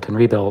that built and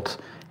rebuilt.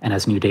 And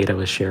as new data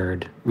was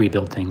shared,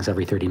 rebuild things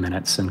every 30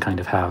 minutes and kind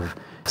of have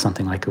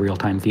something like a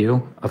real-time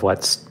view of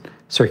what's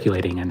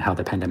circulating and how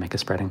the pandemic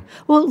is spreading.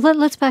 Well,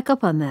 let's back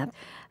up on that.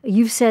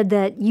 You've said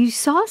that you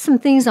saw some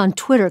things on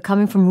Twitter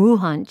coming from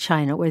Wuhan,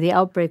 China, where the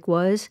outbreak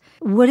was.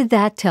 What did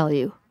that tell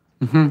you?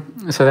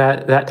 Mm-hmm. So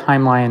that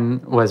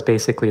timeline was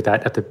basically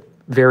that at the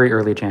very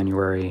early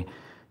January,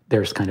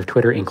 there's kind of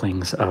Twitter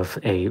inklings of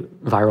a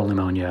viral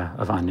pneumonia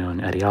of unknown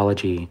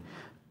etiology.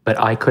 But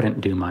I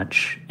couldn't do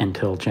much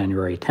until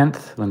January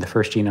 10th, when the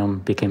first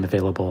genome became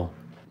available,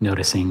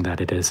 noticing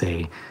that it is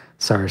a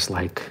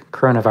SARS-like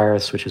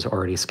coronavirus, which is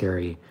already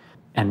scary,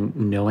 and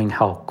knowing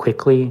how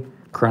quickly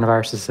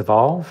coronaviruses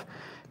evolve,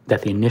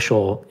 that the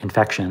initial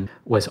infection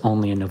was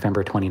only in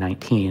November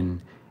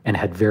 2019 and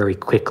had very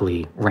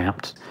quickly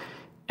ramped.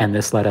 And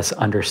this let us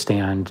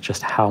understand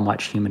just how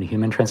much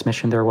human-to-human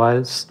transmission there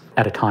was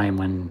at a time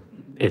when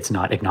it's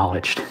not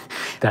acknowledged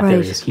that there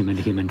is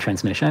human-to-human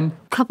transmission.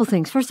 A couple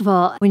things. First of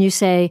all, when you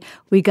say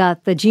we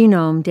got the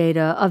genome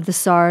data of the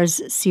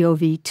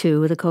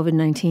SARS-CoV-2, the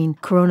COVID-19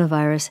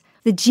 coronavirus,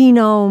 the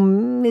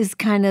genome is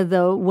kind of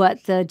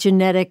the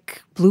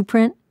genetic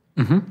blueprint?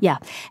 Mm-hmm. Yeah.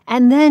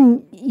 And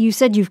then you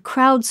said you've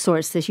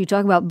crowdsourced this. You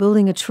talk about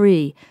building a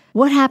tree.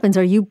 What happens?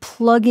 Are you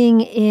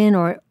plugging in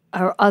or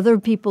are other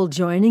people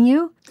joining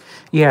you?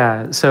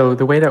 Yeah. So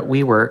the way that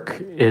we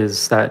work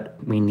is that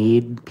we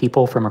need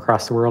people from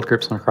across the world,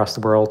 groups from across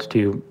the world,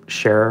 to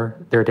share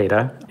their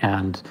data.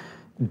 And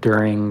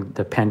during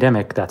the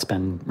pandemic, that's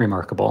been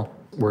remarkable.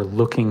 We're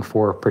looking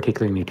for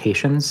particular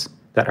mutations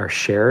that are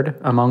shared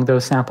among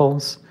those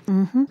samples.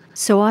 Mm-hmm.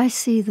 So I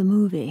see the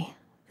movie,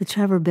 the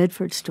Trevor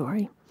Bedford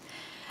story.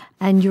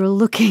 And you're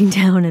looking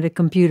down at a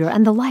computer,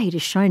 and the light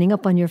is shining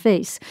up on your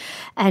face.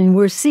 And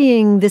we're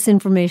seeing this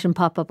information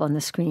pop up on the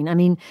screen. I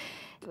mean,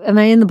 am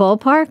I in the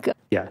ballpark?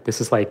 Yeah,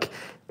 this is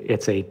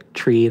it's a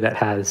tree that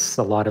has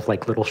a lot of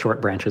little short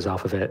branches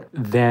off of it.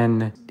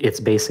 Then it's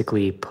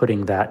basically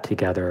putting that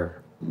together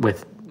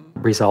with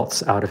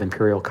results out of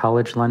Imperial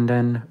College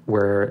London,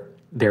 where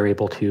they're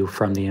able to,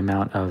 from the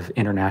amount of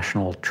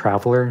international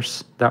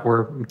travelers that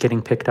were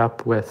getting picked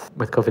up with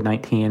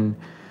COVID-19,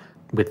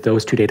 with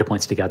those two data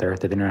points together,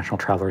 the international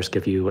travelers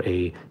give you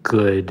a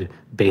good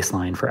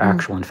baseline for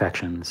actual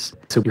infections.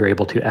 So you're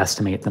able to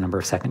estimate the number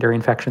of secondary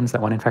infections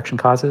that one infection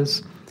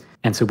causes.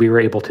 And so we were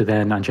able to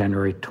then, on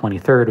January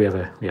 23rd,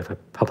 we have a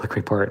public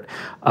report.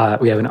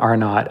 We have an R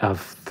naught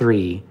of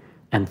 3,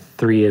 and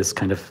 3 is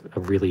kind of a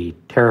really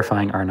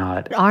terrifying R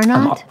naught. R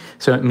naught?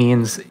 So it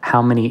means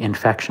how many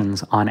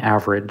infections on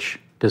average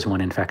does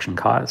one infection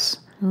cause.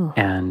 Ooh.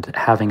 And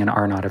having an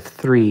R naught of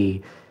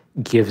 3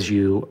 gives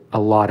you a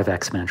lot of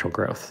exponential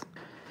growth.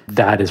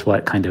 That is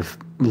what kind of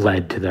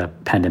led to the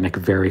pandemic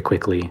very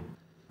quickly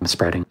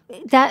spreading.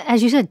 That,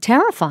 as you said,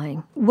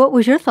 terrifying. What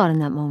was your thought in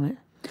that moment?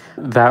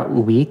 That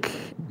week,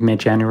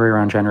 mid-January,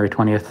 around January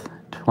 20th,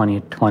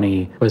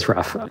 2020, was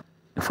rough.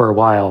 For a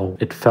while,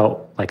 it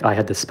felt like I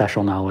had this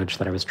special knowledge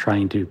that I was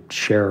trying to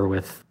share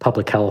with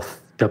public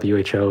health,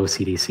 WHO,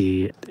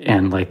 CDC,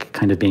 and like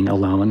kind of being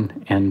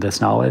alone in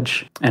this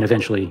knowledge. And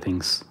eventually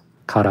things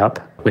caught up,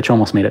 which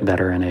almost made it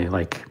better in a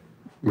like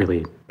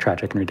really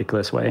tragic and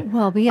ridiculous way.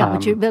 Well, but yeah,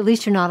 but at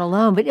least you're not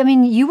alone. But I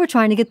mean, you were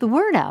trying to get the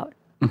word out.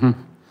 Mm-hmm.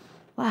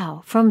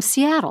 Wow, from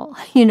Seattle,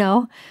 you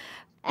know.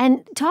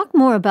 And talk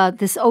more about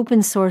this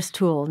open source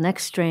tool,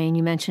 Next Strain.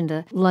 You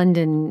mentioned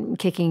London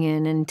kicking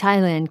in and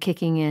Thailand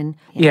kicking in.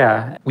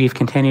 Yeah, we've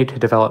continued to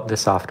develop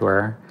this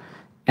software,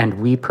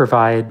 and we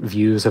provide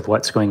views of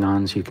what's going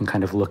on so you can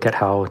kind of look at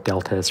how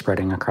Delta is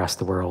spreading across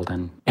the world.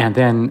 And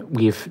then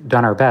we've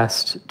done our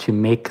best to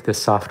make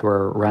this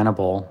software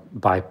runnable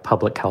by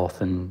public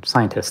health and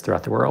scientists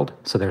throughout the world.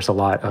 So there's a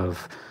lot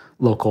of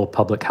local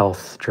public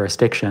health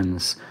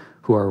jurisdictions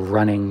who are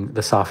running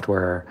the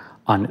software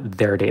on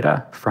their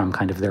data from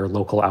kind of their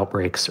local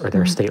outbreaks or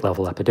their state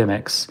level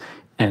epidemics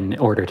in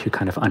order to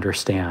kind of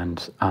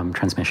understand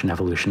transmission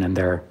evolution in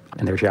their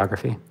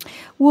geography.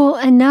 Well,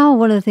 and now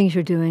one of the things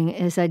you're doing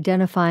is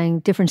identifying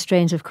different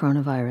strains of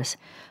coronavirus.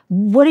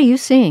 What are you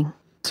seeing?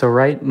 So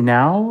right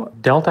now,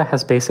 Delta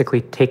has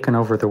basically taken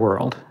over the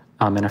world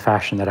in a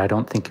fashion that I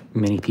don't think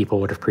many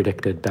people would have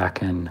predicted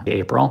back in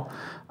April.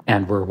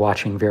 And we're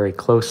watching very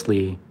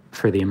closely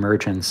for the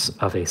emergence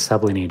of a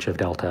sublineage of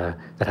Delta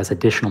that has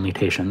additional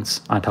mutations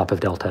on top of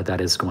Delta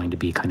that is going to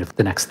be kind of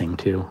the next thing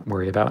to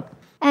worry about.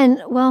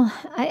 And, well,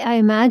 I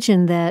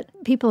imagine that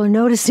people are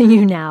noticing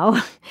you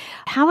now.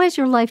 How has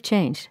your life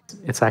changed?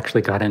 It's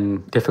actually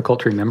gotten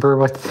difficult to remember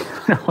what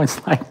it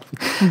was like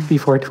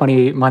before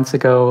 28 months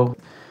ago.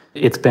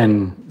 It's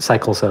been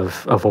cycles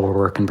of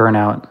overwork and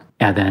burnout,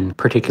 and then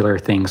particular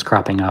things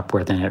cropping up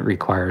where then it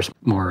requires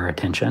more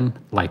attention,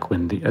 like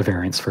when the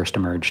variants first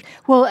emerged.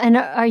 Well, and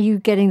are you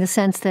getting the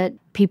sense that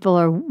people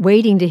are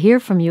waiting to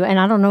hear from you? And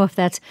I don't know if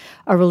that's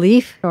a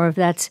relief or if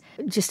that's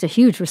just a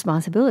huge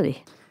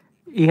responsibility.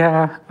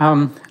 Yeah,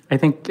 I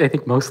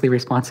think mostly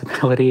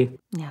responsibility.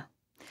 Yeah.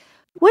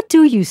 What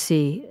do you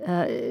see,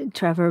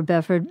 Trevor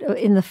Bedford,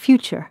 in the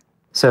future?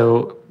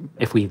 So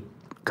if we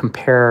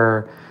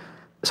compare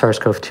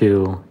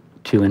SARS-CoV-2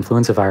 to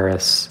influenza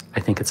virus, I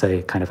think it's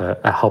a kind of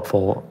a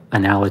helpful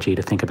analogy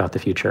to think about the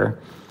future.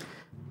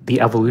 The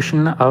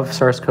evolution of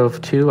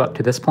SARS-CoV-2 up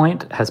to this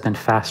point has been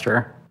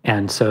faster.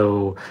 And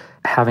so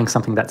having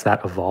something that's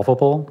that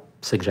evolvable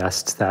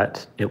suggests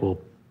that it will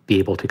be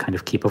able to kind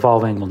of keep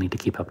evolving. We'll need to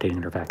keep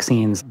updating our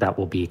vaccines. That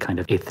will be kind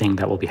of a thing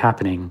that will be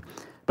happening.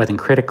 But then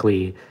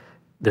critically,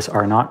 this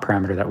R naught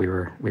parameter that we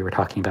were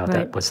talking about, right,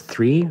 that was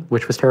 3,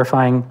 which was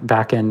terrifying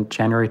back in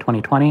January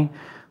 2020.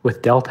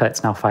 With Delta,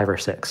 it's now 5 or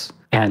 6.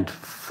 And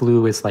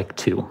flu is like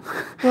 2.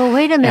 Well,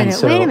 wait a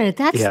minute.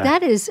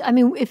 That is, I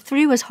mean, if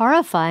 3 was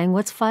horrifying,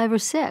 what's 5 or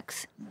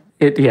 6?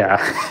 It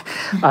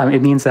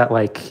means that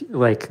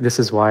like this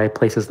is why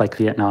places like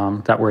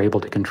Vietnam that were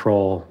able to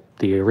control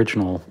the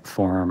original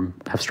form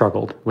have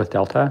struggled with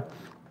Delta.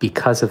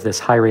 Because of this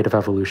high rate of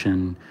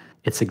evolution,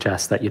 it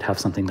suggests that you'd have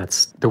something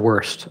that's the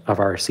worst of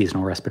our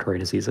seasonal respiratory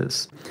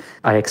diseases.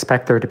 I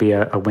expect there to be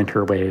a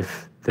winter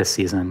wave this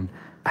season.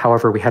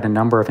 However, we had a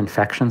number of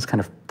infections kind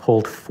of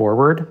pulled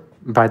forward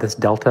by this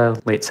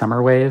Delta late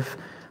summer wave,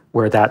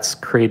 where that's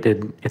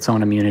created its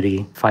own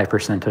immunity.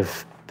 5%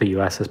 of the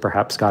US has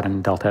perhaps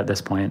gotten Delta at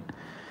this point.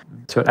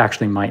 So it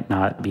actually might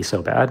not be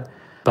so bad.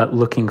 But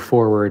looking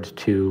forward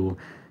to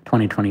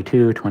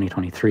 2022,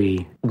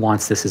 2023,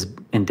 once this is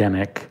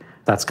endemic,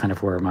 that's kind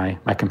of where my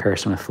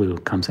comparison with flu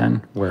comes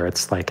in, where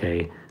it's like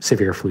a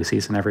severe flu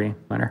season every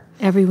winter.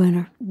 Every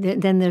winter.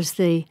 Then there's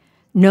the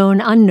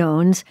known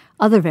unknowns,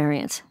 other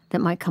variants that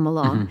might come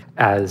along. Mm-hmm.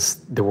 As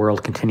the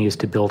world continues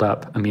to build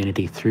up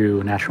immunity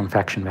through natural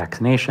infection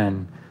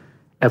vaccination,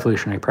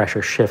 evolutionary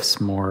pressure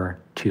shifts more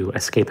to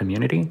escape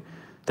immunity.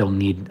 There'll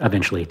need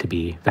eventually to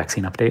be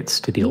vaccine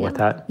updates to deal with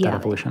that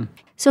evolution.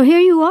 So here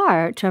you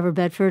are, Trevor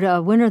Bedford, a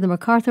winner of the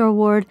MacArthur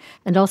Award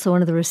and also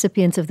one of the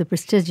recipients of the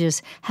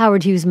prestigious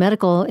Howard Hughes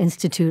Medical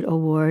Institute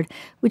Award,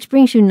 which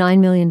brings you $9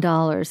 million.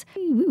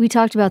 We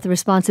talked about the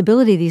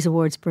responsibility these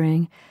awards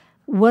bring.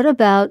 What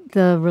about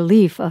the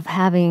relief of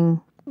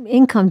having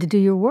income to do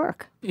your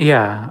work?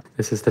 Yeah,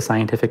 this is the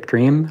scientific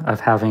dream of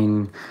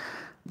having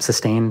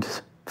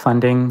sustained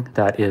funding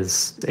that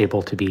is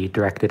able to be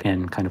directed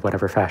in kind of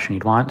whatever fashion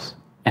you'd want,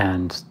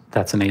 and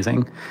that's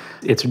amazing.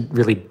 It's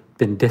really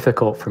been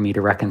difficult for me to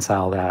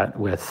reconcile that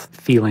with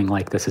feeling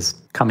like this is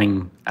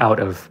coming out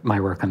of my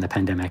work on the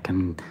pandemic.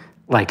 And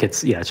like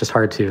it's just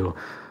hard to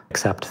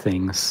accept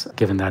things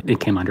given that it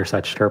came under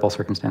such terrible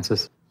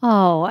circumstances.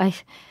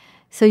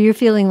 So you're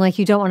feeling like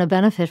you don't want to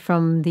benefit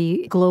from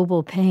the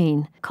global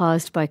pain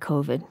caused by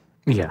COVID.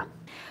 Yeah.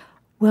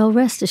 Well,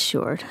 rest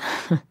assured,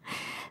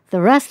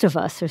 the rest of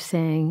us are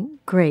saying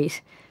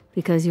great,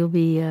 because you'll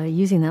be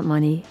using that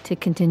money to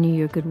continue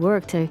your good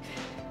work, to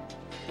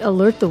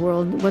alert the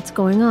world what's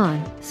going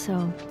on.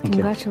 So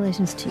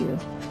congratulations to you.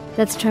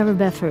 That's Trevor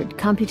Befford,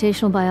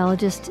 computational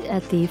biologist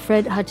at the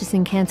Fred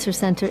Hutchinson Cancer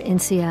Center in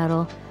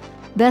Seattle.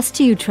 Best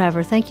to you,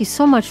 Trevor. Thank you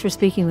so much for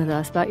speaking with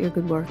us about your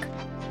good work.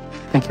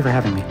 Thank you for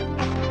having me.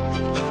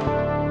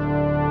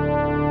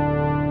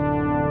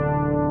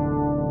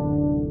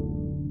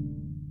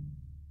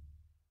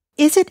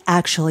 Is it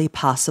actually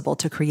possible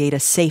to create a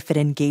safe and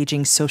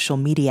engaging social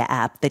media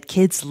app that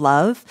kids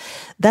love?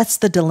 That's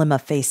the dilemma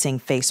facing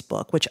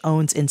Facebook, which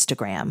owns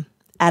Instagram.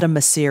 Adam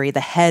Mosseri, the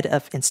head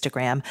of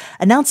Instagram,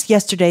 announced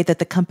yesterday that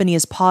the company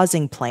is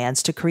pausing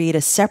plans to create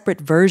a separate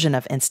version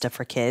of Insta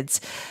for kids.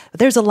 But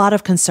there's a lot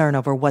of concern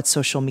over what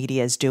social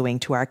media is doing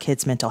to our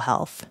kids' mental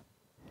health.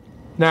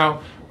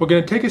 Now, we're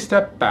going to take a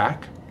step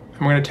back,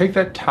 and we're going to take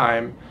that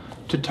time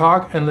to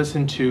talk and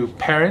listen to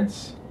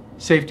parents,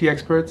 safety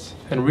experts,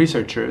 and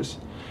researchers,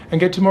 and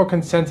get to more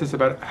consensus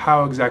about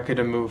how exactly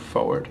to move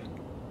forward.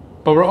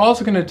 But we're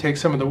also going to take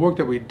some of the work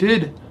that we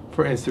did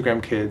for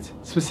Instagram Kids,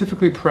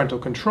 specifically parental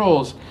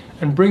controls,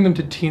 and bring them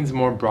to teens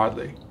more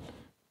broadly.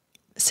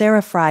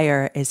 Sarah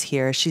Fryer is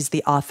here. She's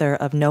the author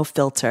of No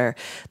Filter,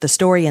 the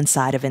story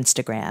inside of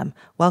Instagram.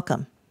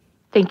 Welcome.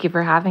 Thank you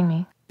for having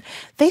me.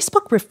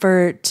 Facebook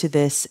referred to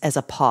this as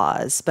a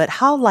pause, but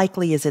how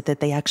likely is it that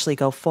they actually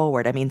go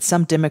forward? I mean,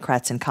 some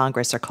Democrats in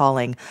Congress are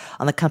calling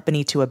on the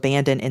company to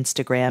abandon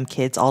Instagram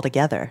Kids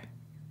altogether.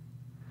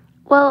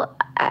 Well,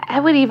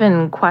 I would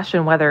even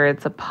question whether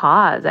it's a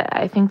pause.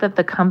 I think that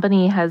the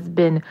company has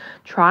been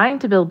trying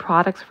to build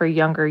products for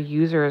younger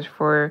users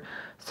for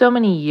so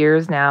many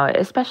years now,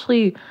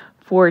 especially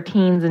for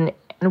teens.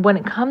 And when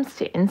it comes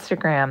to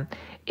Instagram,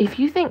 if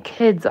you think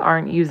kids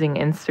aren't using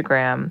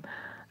Instagram,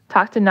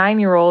 talk to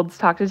 9-year-olds,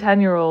 talk to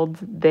 10-year-olds.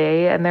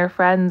 They and their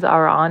friends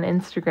are on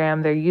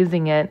Instagram. They're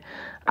using it.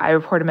 I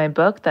report in my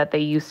book that they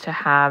used to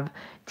have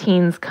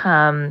teens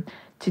come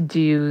to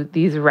do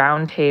these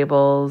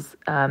roundtables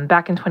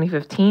back in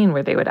 2015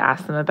 where they would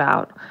ask them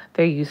about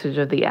their usage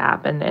of the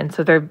app. And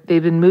so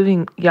they've been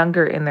moving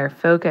younger in their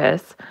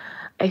focus.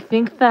 I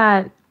think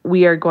that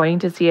we are going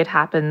to see it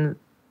happen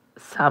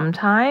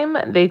sometime.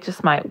 They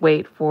just might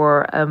wait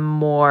for a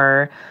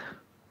more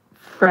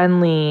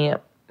friendly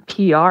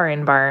PR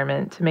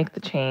environment to make the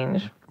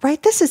change.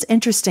 Right. This is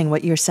interesting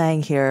what you're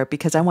saying here,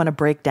 because I want to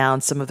break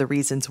down some of the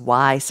reasons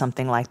why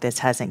something like this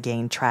hasn't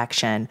gained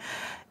traction.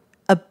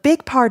 A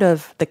big part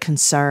of the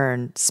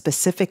concern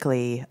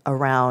specifically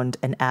around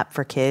an app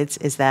for kids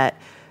is that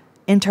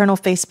internal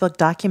Facebook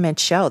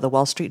documents show, the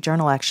Wall Street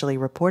Journal actually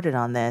reported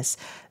on this,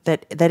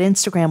 that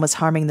Instagram was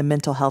harming the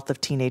mental health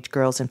of teenage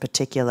girls in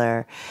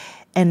particular.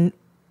 And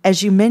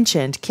as you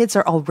mentioned, kids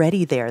are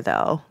already there,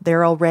 though.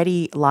 They're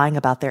already lying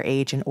about their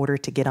age in order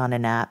to get on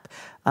an app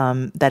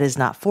that is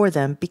not for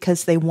them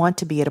because they want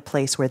to be at a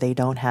place where they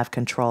don't have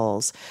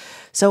controls.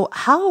 So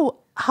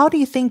how do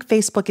you think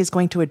Facebook is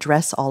going to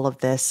address all of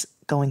this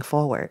going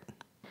forward?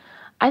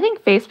 I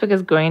think Facebook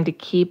is going to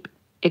keep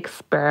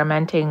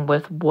experimenting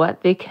with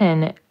what they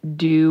can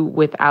do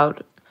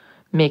without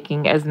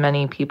making as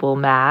many people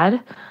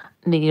mad.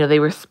 They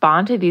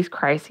respond to these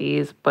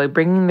crises by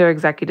bringing their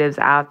executives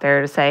out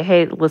there to say,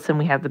 hey, listen,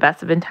 we have the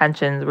best of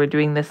intentions. We're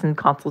doing this in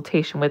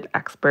consultation with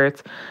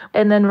experts.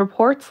 And then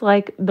reports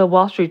like the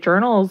Wall Street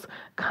Journal's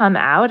come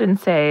out and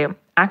say,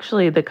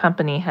 actually, the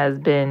company has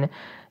been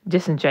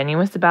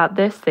disingenuous about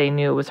this. They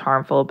knew it was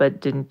harmful,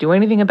 but didn't do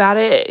anything about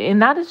it.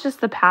 And that is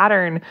just the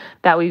pattern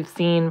that we've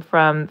seen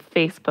from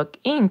Facebook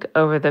Inc.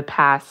 over the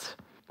past,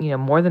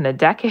 more than a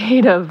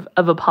decade of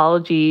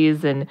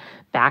apologies and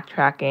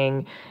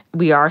backtracking.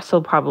 We are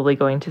still probably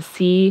going to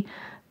see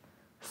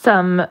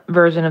some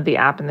version of the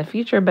app in the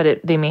future, but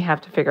they may have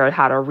to figure out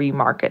how to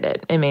remarket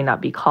it. It may not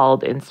be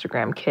called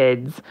Instagram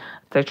Kids.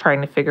 They're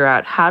trying to figure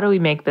out, how do we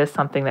make this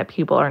something that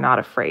people are not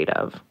afraid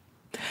of?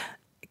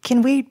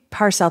 Can we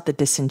parse out the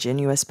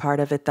disingenuous part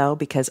of it, though?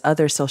 Because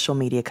other social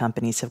media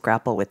companies have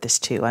grappled with this,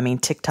 too. I mean,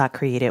 TikTok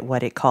created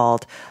what it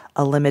called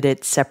a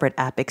limited separate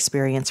app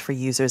experience for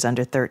users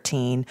under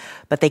 13,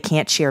 but they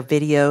can't share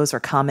videos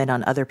or comment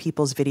on other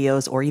people's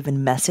videos or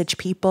even message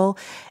people.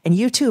 And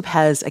YouTube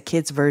has a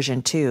kids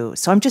version, too.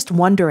 So I'm just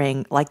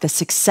wondering, the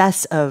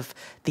success of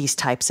these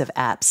types of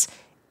apps,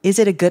 is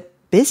it a good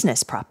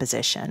business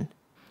proposition?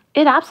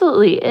 It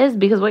absolutely is,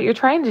 because what you're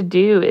trying to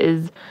do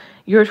is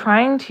you're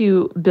trying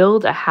to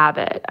build a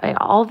habit.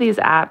 All these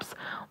apps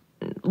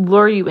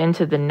lure you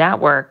into the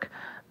network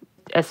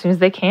as soon as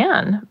they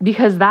can,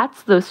 because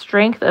that's the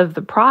strength of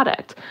the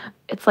product.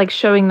 It's like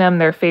showing them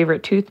their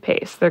favorite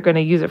toothpaste. They're going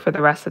to use it for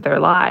the rest of their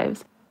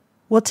lives.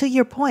 Well, to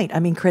your point, I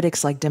mean,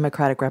 critics like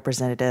Democratic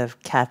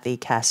Representative Kathy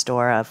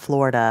Castor of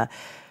Florida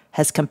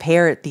has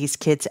compared these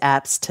kids'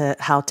 apps to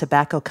how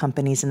tobacco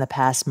companies in the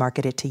past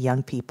marketed to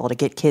young people to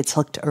get kids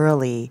hooked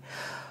early.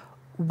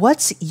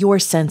 What's your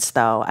sense,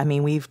 though? I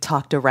mean, we've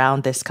talked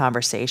around this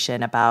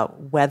conversation about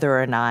whether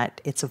or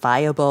not it's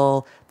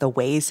viable, the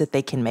ways that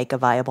they can make a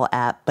viable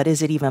app, but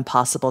is it even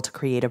possible to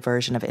create a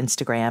version of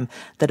Instagram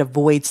that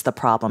avoids the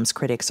problems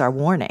critics are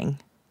warning?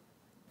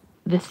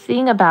 The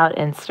thing about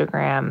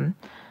Instagram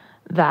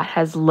that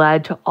has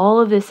led to all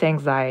of this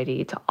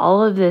anxiety, to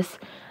all of this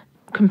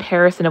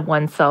comparison of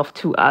oneself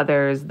to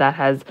others that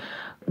has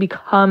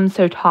become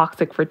so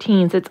toxic for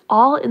teens, it's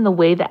all in the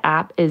way the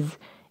app is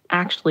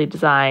actually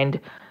designed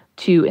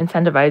to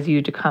incentivize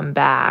you to come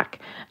back.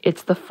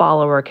 It's the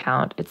follower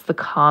count, it's the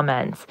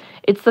comments,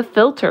 it's the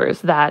filters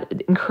that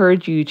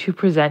encourage you to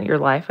present your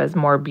life as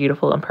more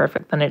beautiful and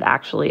perfect than it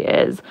actually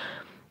is.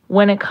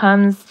 When it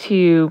comes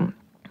to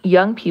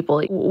young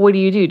people, what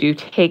do? Do you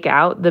take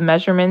out the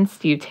measurements?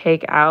 Do you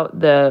take out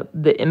the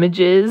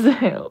images?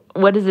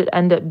 What does it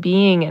end up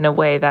being in a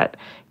way that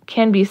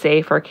can be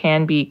safe or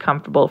can be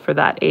comfortable for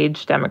that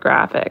age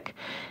demographic?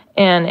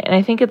 And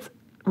I think it's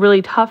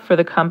really tough for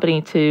the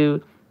company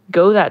to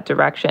go that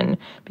direction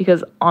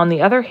because, on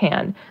the other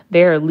hand,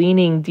 they're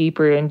leaning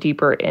deeper and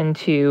deeper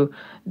into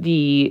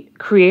the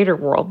creator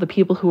world, the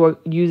people who are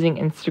using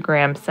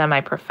Instagram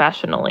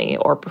semi-professionally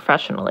or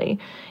professionally.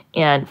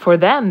 And for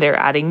them, they're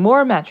adding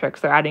more metrics,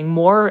 they're adding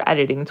more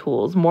editing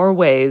tools, more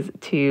ways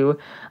to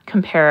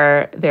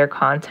compare their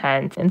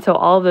content. And so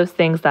all of those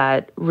things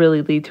that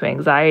really lead to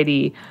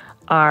anxiety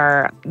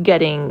are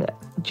getting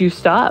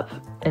juiced up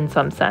in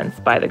some sense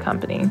by the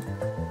company.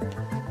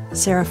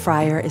 Sarah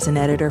Fryer is an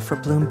editor for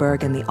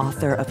Bloomberg and the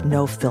author of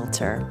No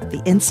Filter,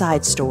 the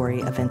inside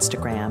story of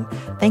Instagram.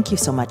 Thank you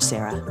so much,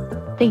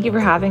 Sarah. Thank you for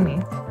having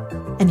me.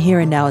 And Here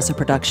and Now is a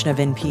production of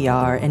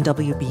NPR and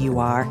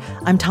WBUR.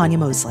 I'm Tanya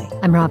Mosley.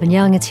 I'm Robin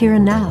Young. It's Here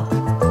and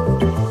Now.